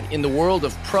all of that in the world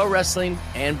of pro wrestling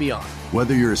and beyond.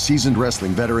 Whether you're a seasoned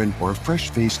wrestling veteran or a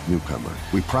fresh-faced newcomer,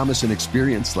 we promise an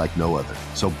experience like no other.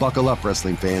 So buckle up,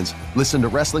 wrestling fans. Listen to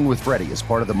Wrestling with Freddie as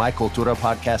part of the My Cultura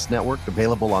Podcast Network,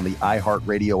 available on the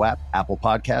iHeartRadio app, Apple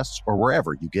Podcasts, or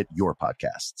wherever you get your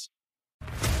podcasts.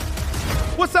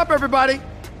 What's up, everybody?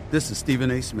 This is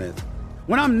Stephen A. Smith.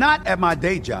 When I'm not at my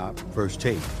day job, First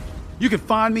Take, you can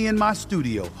find me in my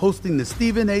studio hosting the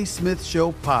Stephen A. Smith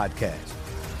Show podcast.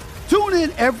 Tune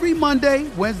in every Monday,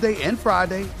 Wednesday, and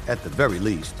Friday, at the very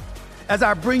least, as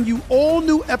I bring you all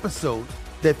new episodes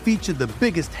that feature the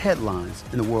biggest headlines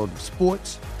in the world of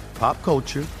sports, pop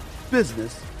culture,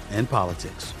 business, and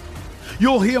politics.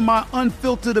 You'll hear my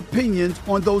unfiltered opinions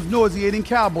on those nauseating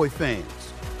Cowboy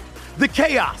fans, the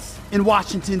chaos in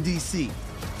Washington, D.C.,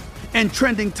 and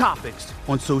trending topics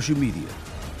on social media,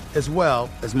 as well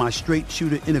as my straight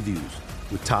shooter interviews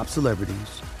with top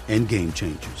celebrities and game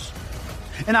changers.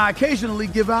 And I occasionally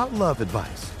give out love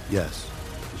advice. Yes,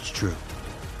 it's true.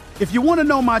 If you want to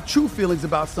know my true feelings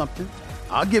about something,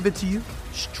 I'll give it to you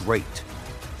straight.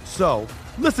 So,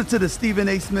 listen to the Stephen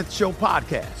A. Smith Show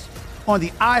podcast on the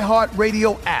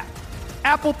iHeartRadio app,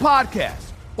 Apple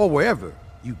Podcasts, or wherever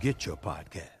you get your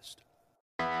podcast.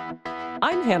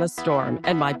 I'm Hannah Storm,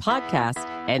 and my podcast,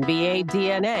 NBA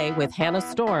DNA with Hannah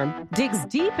Storm, digs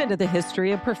deep into the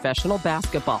history of professional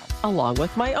basketball, along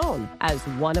with my own, as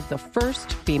one of the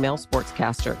first female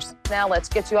sportscasters. Now let's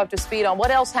get you up to speed on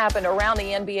what else happened around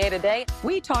the NBA today.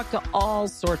 We talked to all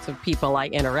sorts of people I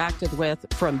interacted with,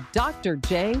 from Dr.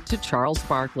 J to Charles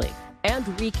Barkley, and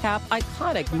recap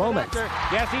iconic moments.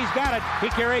 Yes, he's got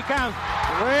it. Here he comes.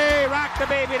 Way rock the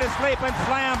baby to sleep and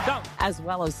slam dunk. As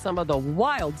well as some of the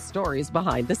wild stories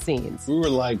behind the scenes. We were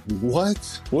like,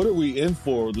 what? What are we in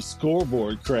for? The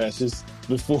scoreboard crashes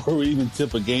before we even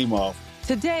tip a game off.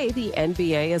 Today, the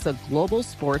NBA is a global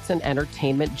sports and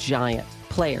entertainment giant.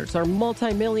 Players are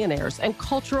multimillionaires and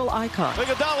cultural icons.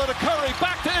 Iguodala to Curry,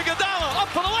 back to Iguodala, up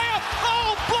for the layup.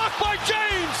 Oh, blocked by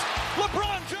James.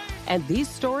 LeBron James. And these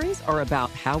stories are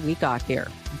about how we got here,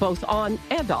 both on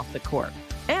and off the court.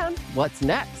 And what's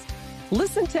next?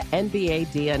 Listen to NBA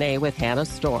DNA with Hannah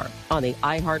Storm on the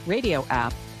iHeartRadio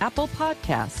app, Apple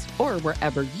Podcasts, or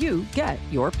wherever you get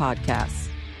your podcasts.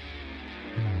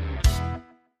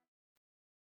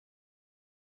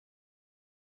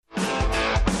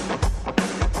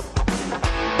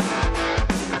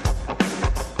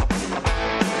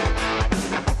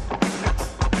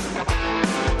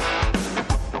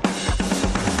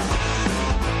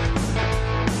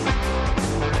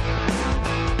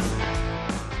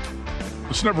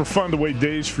 It's never fun to wait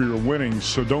days for your winnings,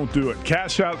 so don't do it.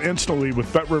 Cash out instantly with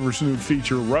BetRivers' new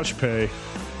feature, Rush Pay.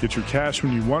 Get your cash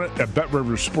when you want it at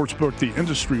BetRivers Sportsbook, the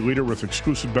industry leader with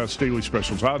exclusive bets, daily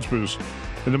specials, odds boost,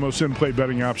 and the most in-play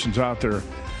betting options out there.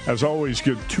 As always,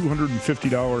 get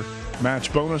 $250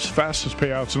 match bonus, fastest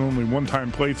payouts, and only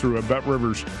one-time playthrough at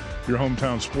BetRivers, your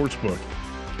hometown sportsbook.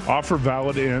 Offer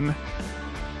valid in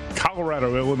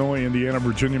Colorado, Illinois, Indiana,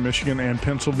 Virginia, Michigan, and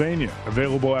Pennsylvania.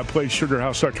 Available at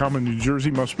PlaySugarHouse.com in New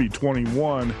Jersey. Must be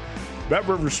 21.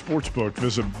 BetRivers Sportsbook.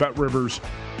 Visit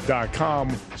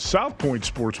BetRivers.com. South Point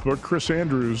Sportsbook. Chris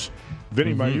Andrews,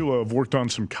 Vinny Maiulo have worked on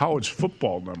some college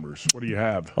football numbers. What do you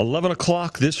have? 11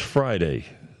 o'clock this Friday.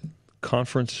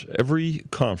 Every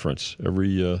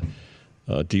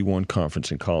D1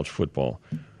 conference in college football.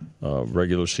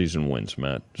 Regular season wins,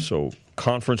 Matt. So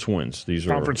conference wins. These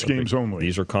are conference games only.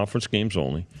 These are conference games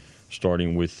only,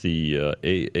 starting with the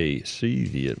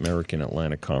AAC, the American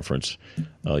Atlantic Conference.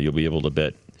 You'll be able to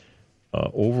bet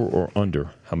over or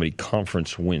under how many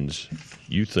conference wins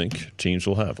you think teams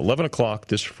will have. 11 o'clock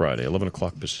this Friday, 11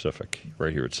 o'clock Pacific,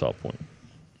 right here at South Point.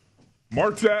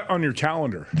 Mark that on your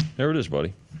calendar. There it is,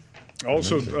 buddy.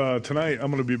 Also, tonight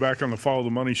I'm going to be back on the Follow the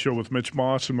Money show with Mitch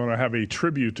Moss. I'm going to have a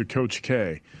tribute to Coach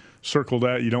K. Circle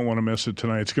that. You don't want to miss it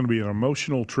tonight. It's going to be an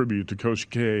emotional tribute to Coach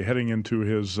K heading into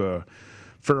his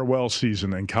farewell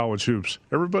season in college hoops.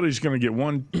 Everybody's going to get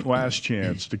one last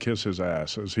chance to kiss his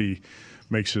ass as he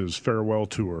makes his farewell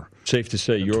tour. Safe to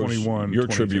say your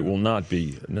tribute will not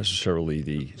be necessarily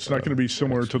the... It's not going to be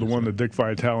similar to the one that Dick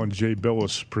Vitale and Jay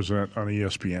Billis present on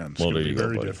ESPN. It's well, going to be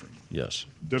very buddy. different. Yes.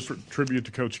 Different tribute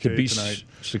to Coach Could K be tonight.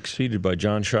 Succeeded by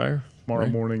John Shire. Tomorrow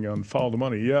morning on Follow the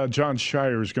Money. Yeah, John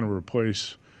Shire is going to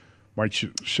replace Mike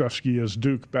Krzyzewski as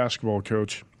Duke basketball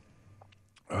coach.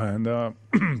 And,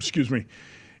 excuse me.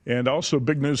 And also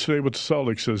big news today with the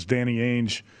Celtics as Danny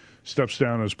Ainge steps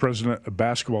down as president of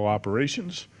basketball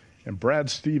operations, and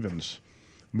Brad Stevens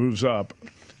moves up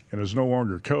and is no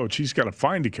longer coach. He's got to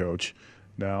find a coach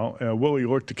now. Will he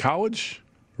look to college,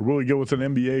 or will he go with an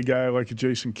NBA guy like a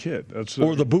Jason Kidd?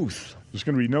 Or the booth. There's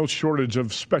going to be no shortage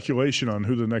of speculation on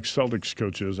who the next Celtics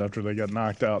coach is after they got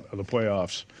knocked out of the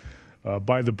playoffs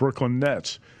by the Brooklyn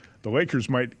Nets. The Lakers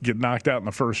might get knocked out in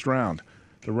the first round.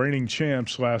 The reigning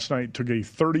champs last night took a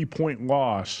 30-point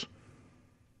loss.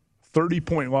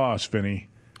 30-point loss, Vinny,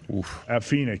 at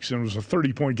Phoenix. And it was a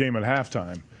 30-point game at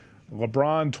halftime.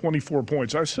 LeBron, 24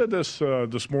 points. I said this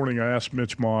this morning. I asked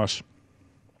Mitch Moss,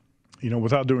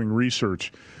 without doing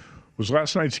research, was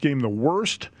last night's game the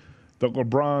worst that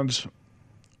LeBron's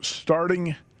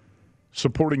starting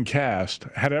supporting cast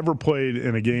had ever played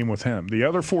in a game with him? The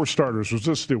other four starters, was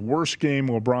this the worst game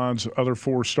LeBron's other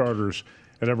four starters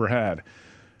had ever had?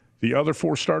 The other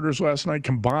four starters last night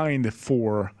combined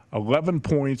for 11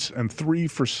 points and 3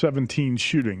 for 17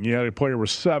 shooting. You had a player with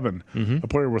 7, a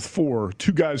player with 4,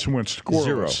 two guys who went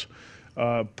scoreless.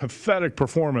 Pathetic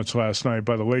performance last night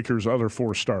by the Lakers' other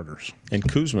 4 starters. And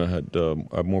Kuzma had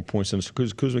more points than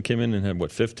Kuzma came in and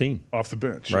had, 15? Off the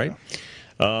bench. Right?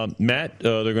 Yeah. Matt,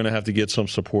 they're going to have to get some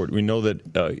support. We know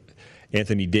that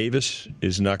Anthony Davis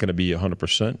is not going to be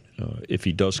 100% if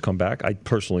he does come back. I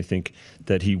personally think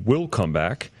that he will come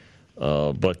back,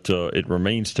 but it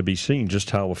remains to be seen just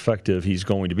how effective he's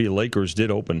going to be. The Lakers did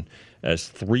open as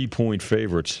 3-point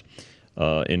favorites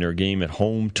in their game at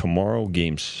home tomorrow,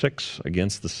 Game 6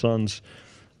 against the Suns.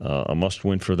 A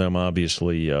must-win for them,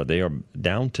 obviously. They are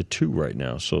down to 2 right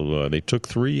now, so they took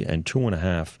 3 and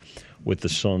 2.5 with the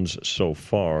Suns so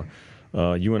far.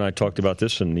 You and I talked about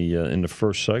this in the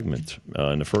first segment,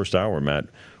 in the first hour, Matt.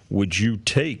 Would you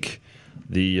take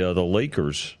the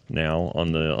Lakers now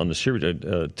on the series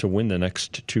to win the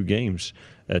next 2 games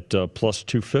at plus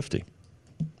 250?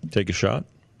 Take a shot?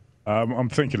 I'm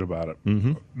thinking about it.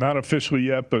 Mm-hmm. Not officially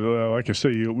yet, but like I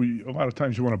say, a lot of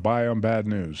times you want to buy on bad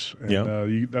news.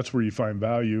 And that's where you find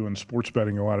value in sports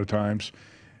betting a lot of times.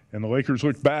 And the Lakers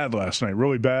looked bad last night,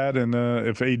 really bad. And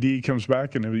if AD comes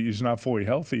back and he's not fully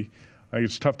healthy, I think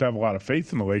it's tough to have a lot of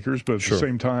faith in the Lakers. But at the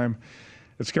same time,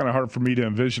 it's kind of hard for me to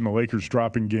envision the Lakers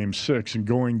dropping Game 6 and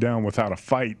going down without a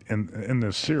fight in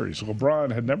this series.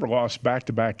 LeBron had never lost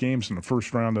back-to-back games in the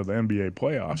first round of the NBA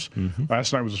playoffs. Mm-hmm.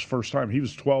 Last night was his first time. He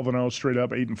was 12-0 straight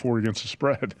up, 8-4 against the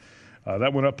spread.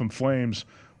 That went up in flames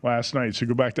last night. So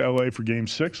go back to L.A. for Game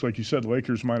 6. Like you said,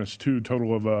 Lakers -2,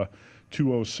 total of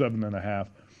 207.5.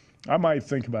 I might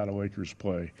think about a Lakers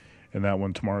play in that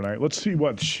one tomorrow night. Let's see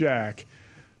what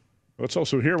let's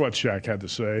also hear what Shaq had to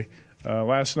say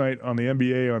last night on the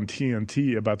NBA on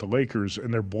TNT about the Lakers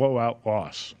and their blowout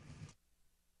loss.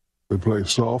 They play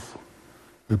soft.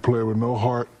 They play with no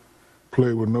heart,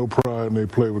 play with no pride, and they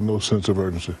play with no sense of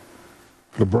urgency.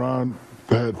 LeBron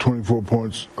had 24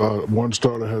 points. One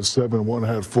starter had 7, one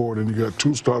had 4. Then you got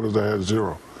 2 starters that had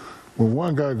 0. When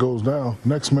one guy goes down,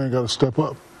 next man got to step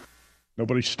up.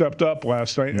 Nobody stepped up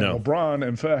last night. No. And LeBron,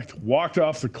 in fact, walked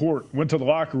off the court, went to the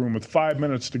locker room with 5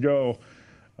 minutes to go.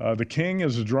 The King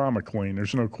is a drama queen.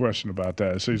 There's no question about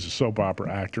that. He's a soap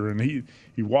opera actor. And he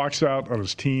walks out on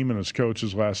his team and his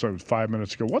coaches last night with 5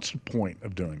 minutes to go. What's the point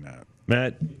of doing that?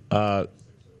 Matt,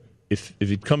 if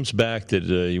it comes back that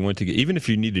you went to get, even if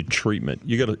you needed treatment,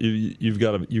 you've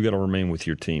got to remain with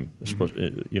your team.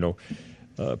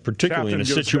 Mm-hmm. Particularly in a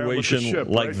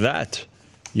situation like that.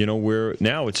 Where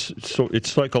now it's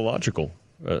psychological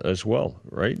as well,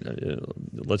 right?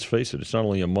 Let's face it; it's not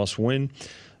only a must-win.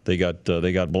 They got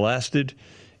blasted,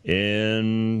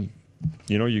 and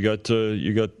you got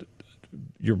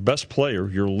your best player,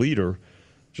 your leader,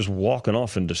 just walking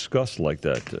off in disgust like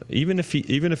that. Even if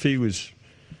he was,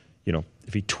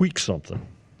 if he tweaks something,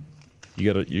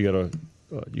 you gotta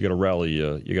rally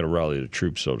the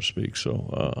troops, so to speak.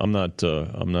 So I'm not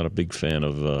a big fan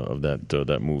of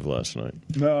that move last night.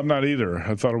 No, I'm not either.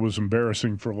 I thought it was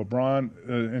embarrassing for LeBron,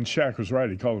 and Shaq was right.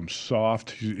 He called him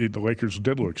soft. The Lakers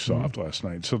did look soft last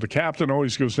night. So the captain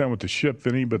always goes down with the ship,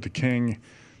 Vinny, but the King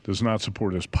does not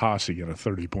support his posse in a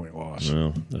 30-point loss.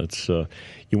 Well, that's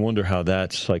you wonder how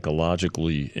that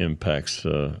psychologically impacts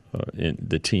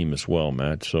the team as well,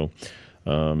 Matt. So.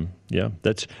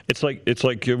 It's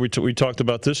like we talked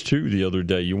about this too the other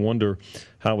day. You wonder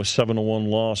how a 7-1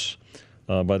 loss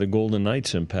by the Golden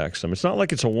Knights impacts them. It's not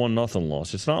like it's a 1-0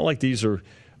 loss. It's not like these are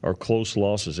close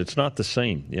losses. It's not the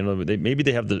same. Maybe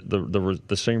they have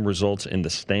the same results in the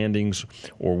standings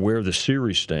or where the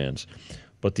series stands.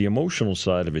 But the emotional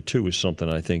side of it too is something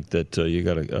I think that you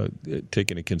got to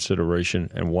take into consideration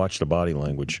and watch the body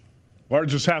language.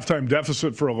 Largest halftime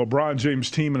deficit for a LeBron James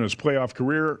team in his playoff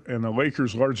career, and the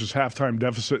Lakers' largest halftime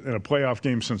deficit in a playoff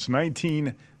game since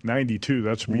 1992.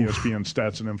 That's from ESPN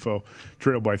Stats and Info.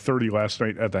 Trailed by 30 last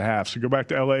night at the half. So go back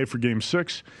to L.A. for Game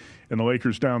 6, and the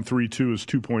Lakers down 3-2 as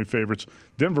 2-point favorites.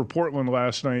 Denver-Portland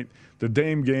last night, the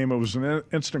Dame game, it was an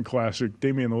instant classic.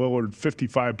 Damian Lillard,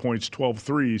 55 points, 12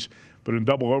 threes, but in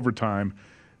double overtime,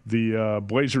 the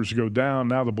Blazers go down.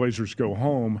 Now the Blazers go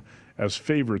home as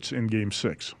favorites in Game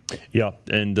 6. Yeah,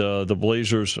 and the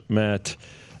Blazers, Matt,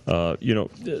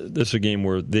 this is a game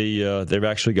where they've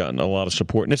actually gotten a lot of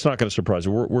support, and it's not going to surprise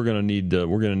you. We're going to need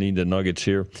the Nuggets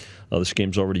here. This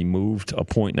game's already moved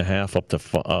 1.5 up to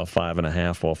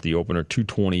 5.5 off the opener,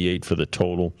 228 for the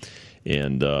total,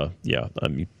 and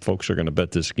folks are going to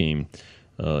bet this game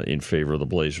in favor of the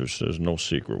Blazers. There's no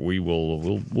secret.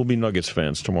 We'll be Nuggets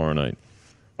fans tomorrow night.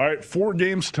 All right, 4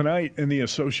 games tonight in the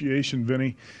association,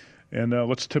 Vinny. And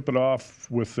let's tip it off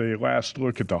with a last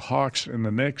look at the Hawks and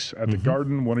the Knicks at the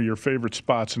Garden, one of your favorite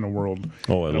spots in the world.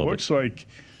 Oh, I love it. It looks like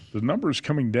The numbers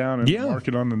coming down in the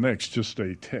market on the Knicks just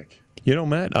a tick. You know,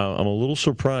 Matt, I'm a little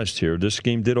surprised here. This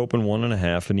game did open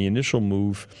 1.5, and the initial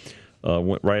move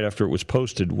went right after it was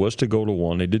posted was to go to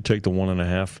 1. They did take the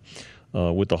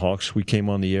 1.5 with the Hawks. We came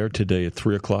on the air today at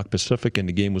 3 o'clock Pacific, and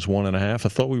the game was 1.5. I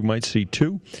thought we might see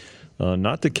 2.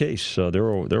 Not the case. There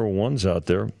are ones out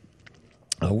there.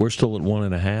 We're still at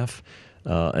 1.5.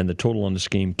 And the total on this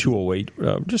game,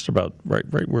 208, just about right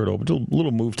where it opened. A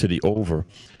little move to the over.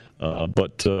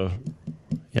 But the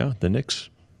Knicks.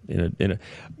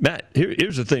 Matt,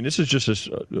 here's the thing. This is just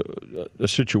a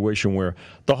situation where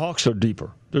the Hawks are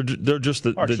deeper. They're just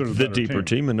the deeper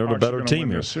team, and they're the better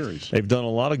team here. They've done a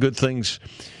lot of good things.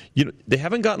 You know, they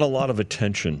haven't gotten a lot of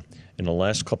attention in the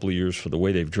last couple of years for the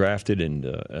way they've drafted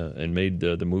and made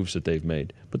the moves that they've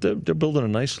made. But they're building a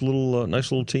nice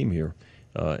little team here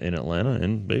in Atlanta,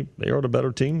 and they are the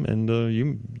better team. And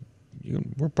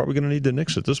we're probably going to need the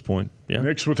Knicks at this point. Yeah.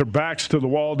 Knicks with their backs to the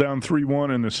wall, down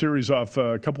 3-1 in the series off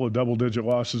a couple of double-digit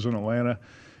losses in Atlanta.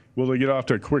 Will they get off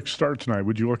to a quick start tonight?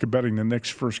 Would you look at betting the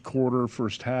Knicks first quarter,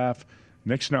 first half?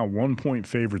 Knicks now 1-point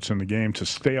favorites in the game to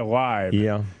stay alive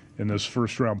in this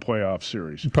first-round playoff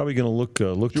series. You're probably going to look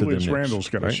to the Knicks. Julius Randle's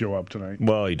got to show up tonight.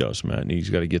 Well, he does, Matt. He's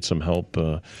got to get some help.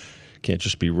 Can't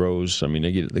just be Rose. I mean,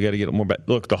 they got to get more.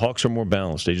 Look, the Hawks are more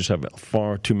balanced. They just have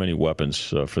far too many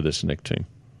weapons for this Knicks team.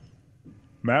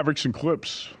 Mavericks and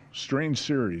Clips, strange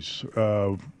series.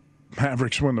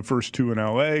 Mavericks win the first 2 in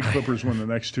L.A., Clippers win the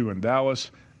next 2 in Dallas.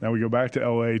 Now we go back to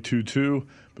L.A. 2-2,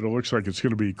 but it looks like it's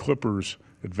going to be Clippers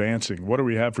advancing. What do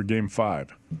we have for Game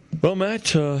 5? Well,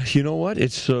 Matt, you know what?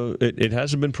 It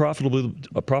hasn't been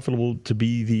profitable to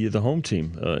be the home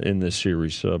team in this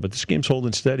series, but this game's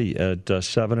holding steady at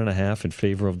 7.5 in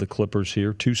favor of the Clippers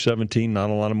here. 217, not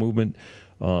a lot of movement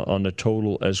on the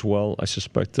total as well. I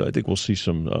think we'll see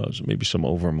maybe some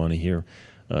over money here.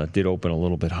 Did open a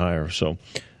little bit higher, so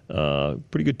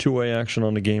pretty good two-way action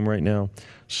on the game right now.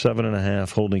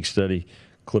 7.5 holding steady.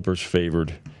 Clippers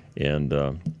favored, and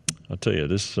I'll tell you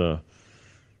this: the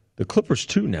Clippers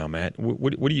too now, Matt.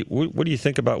 What do you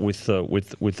think about with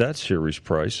that series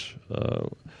price?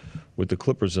 With the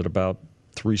Clippers at about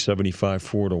 375,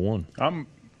 4-1. I'm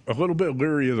a little bit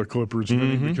leery of the Clippers,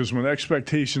 because when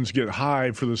expectations get high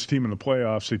for this team in the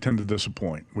playoffs, they tend to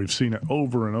disappoint. We've seen it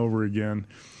over and over again.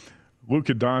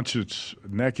 Luka Doncic's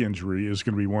neck injury is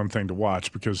going to be one thing to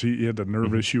watch because he had a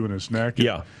nerve issue in his neck.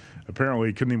 Yeah. Apparently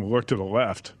he couldn't even look to the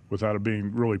left without it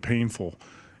being really painful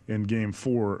in Game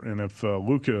 4. And if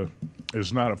Luka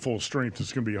is not at full strength,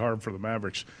 it's going to be hard for the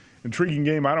Mavericks. Intriguing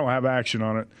game. I don't have action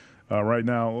on it right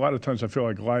now. A lot of times I feel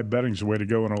like live betting is the way to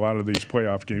go in a lot of these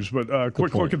playoff games. But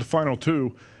quick look at the final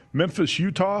 2. Memphis,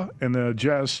 Utah, and the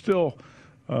Jazz still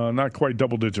not quite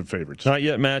double-digit favorites. Not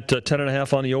yet, Matt.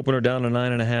 10.5 on the opener, down to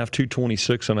 9.5,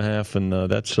 226.5, and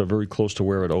that's very close to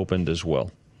where it opened as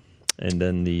well. And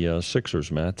then the Sixers,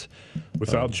 Matt.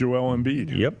 Without Joel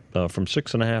Embiid. Yep, from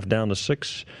 6.5 down to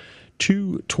 6,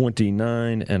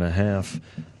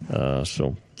 229.5.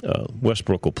 So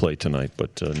Westbrook will play tonight,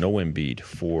 but no Embiid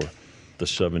for the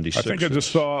 76ers. I think I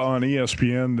just saw on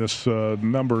ESPN this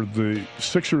number. The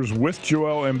Sixers with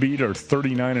Joel Embiid are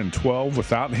 39-12.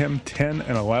 Without him,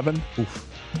 10-11. Oof.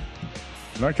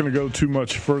 Not going to go too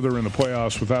much further in the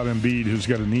playoffs without Embiid, who's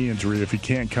got a knee injury, if he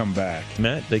can't come back.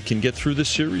 Matt, they can get through this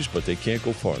series, but they can't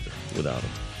go farther without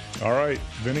him. All right,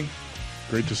 Vinny,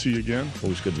 great to see you again.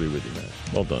 Always good to be with you, Matt.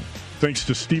 Well done. Thanks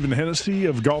to Stephen Hennessy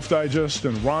of Golf Digest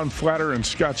and Ron Flatter and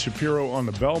Scott Shapiro on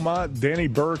the Belmont. Danny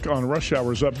Burke on Rush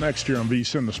Hour is up next here on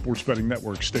VSiN, the Sports Betting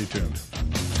Network. Stay tuned.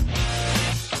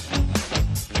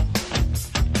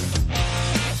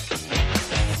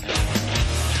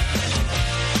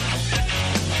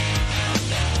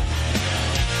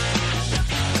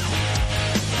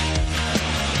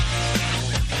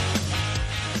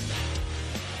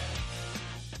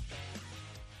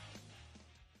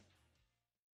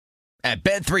 At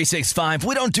Bet365,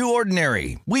 we don't do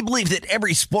ordinary. We believe that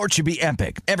every sport should be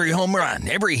epic. Every home run,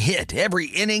 every hit, every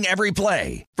inning, every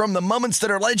play. From the moments that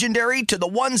are legendary to the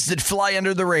ones that fly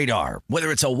under the radar.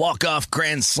 Whether it's a walk-off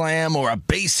grand slam or a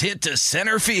base hit to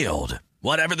center field.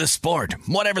 Whatever the sport,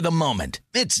 whatever the moment.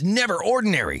 It's never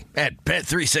ordinary at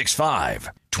Bet365.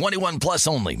 21 plus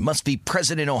only. Must be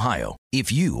present in Ohio.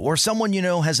 If you or someone you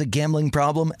know has a gambling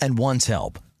problem and wants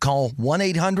help, call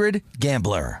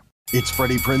 1-800-GAMBLER. It's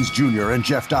Freddie Prinze Jr. and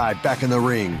Jeff Dye back in the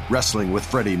ring. Wrestling with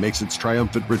Freddie makes its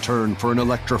triumphant return for an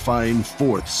electrifying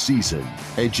 4th season.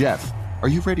 Hey, Jeff, Are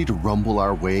you ready to rumble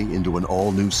our way into an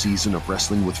all-new season of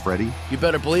Wrestling with Freddie? You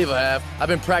better believe I have. I've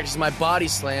been practicing my body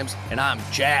slams, and I'm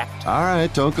jacked. All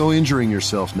right, don't go injuring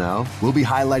yourself now. We'll be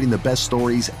highlighting the best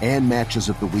stories and matches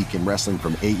of the week in wrestling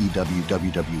from AEW,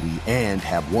 WWE, and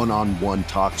have one-on-one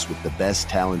talks with the best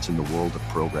talents in the world of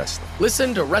pro wrestling.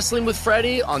 Listen to Wrestling with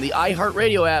Freddie on the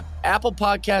iHeartRadio app, Apple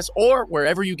Podcasts, or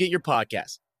wherever you get your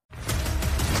podcasts.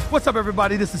 What's up,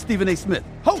 everybody? This is Stephen A. Smith,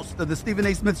 host of the Stephen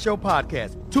A. Smith Show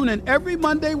podcast. Tune in every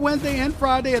Monday, Wednesday, and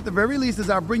Friday at the very least as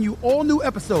I bring you all new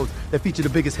episodes that feature the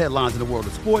biggest headlines in the world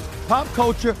of sports, pop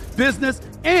culture, business,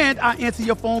 and I answer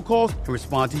your phone calls and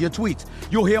respond to your tweets.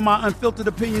 You'll hear my unfiltered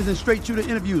opinions and straight-shooter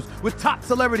interviews with top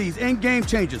celebrities and game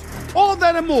changers. All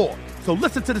that and more. So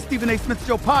listen to the Stephen A. Smith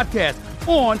Show podcast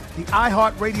on the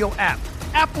iHeartRadio app,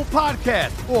 Apple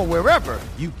Podcasts, or wherever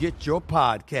you get your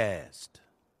podcast.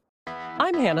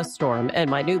 I'm Hannah Storm,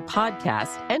 and my new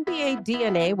podcast, NBA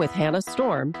DNA with Hannah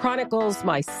Storm, chronicles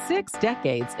my 6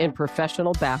 decades in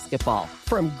professional basketball.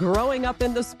 From growing up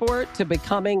in the sport to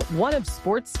becoming one of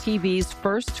sports TV's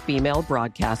first female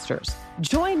broadcasters.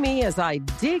 Join me as I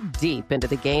dig deep into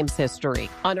the game's history,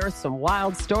 unearth some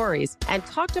wild stories, and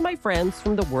talk to my friends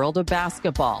from the world of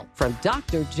basketball, from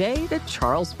Dr. J to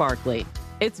Charles Barkley.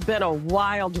 It's been a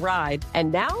wild ride,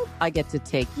 and now I get to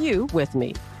take you with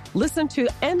me. Listen to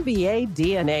NBA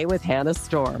DNA with Hannah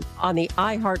Storm on the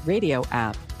iHeartRadio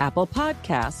app, Apple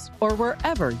Podcasts, or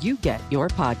wherever you get your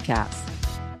podcasts.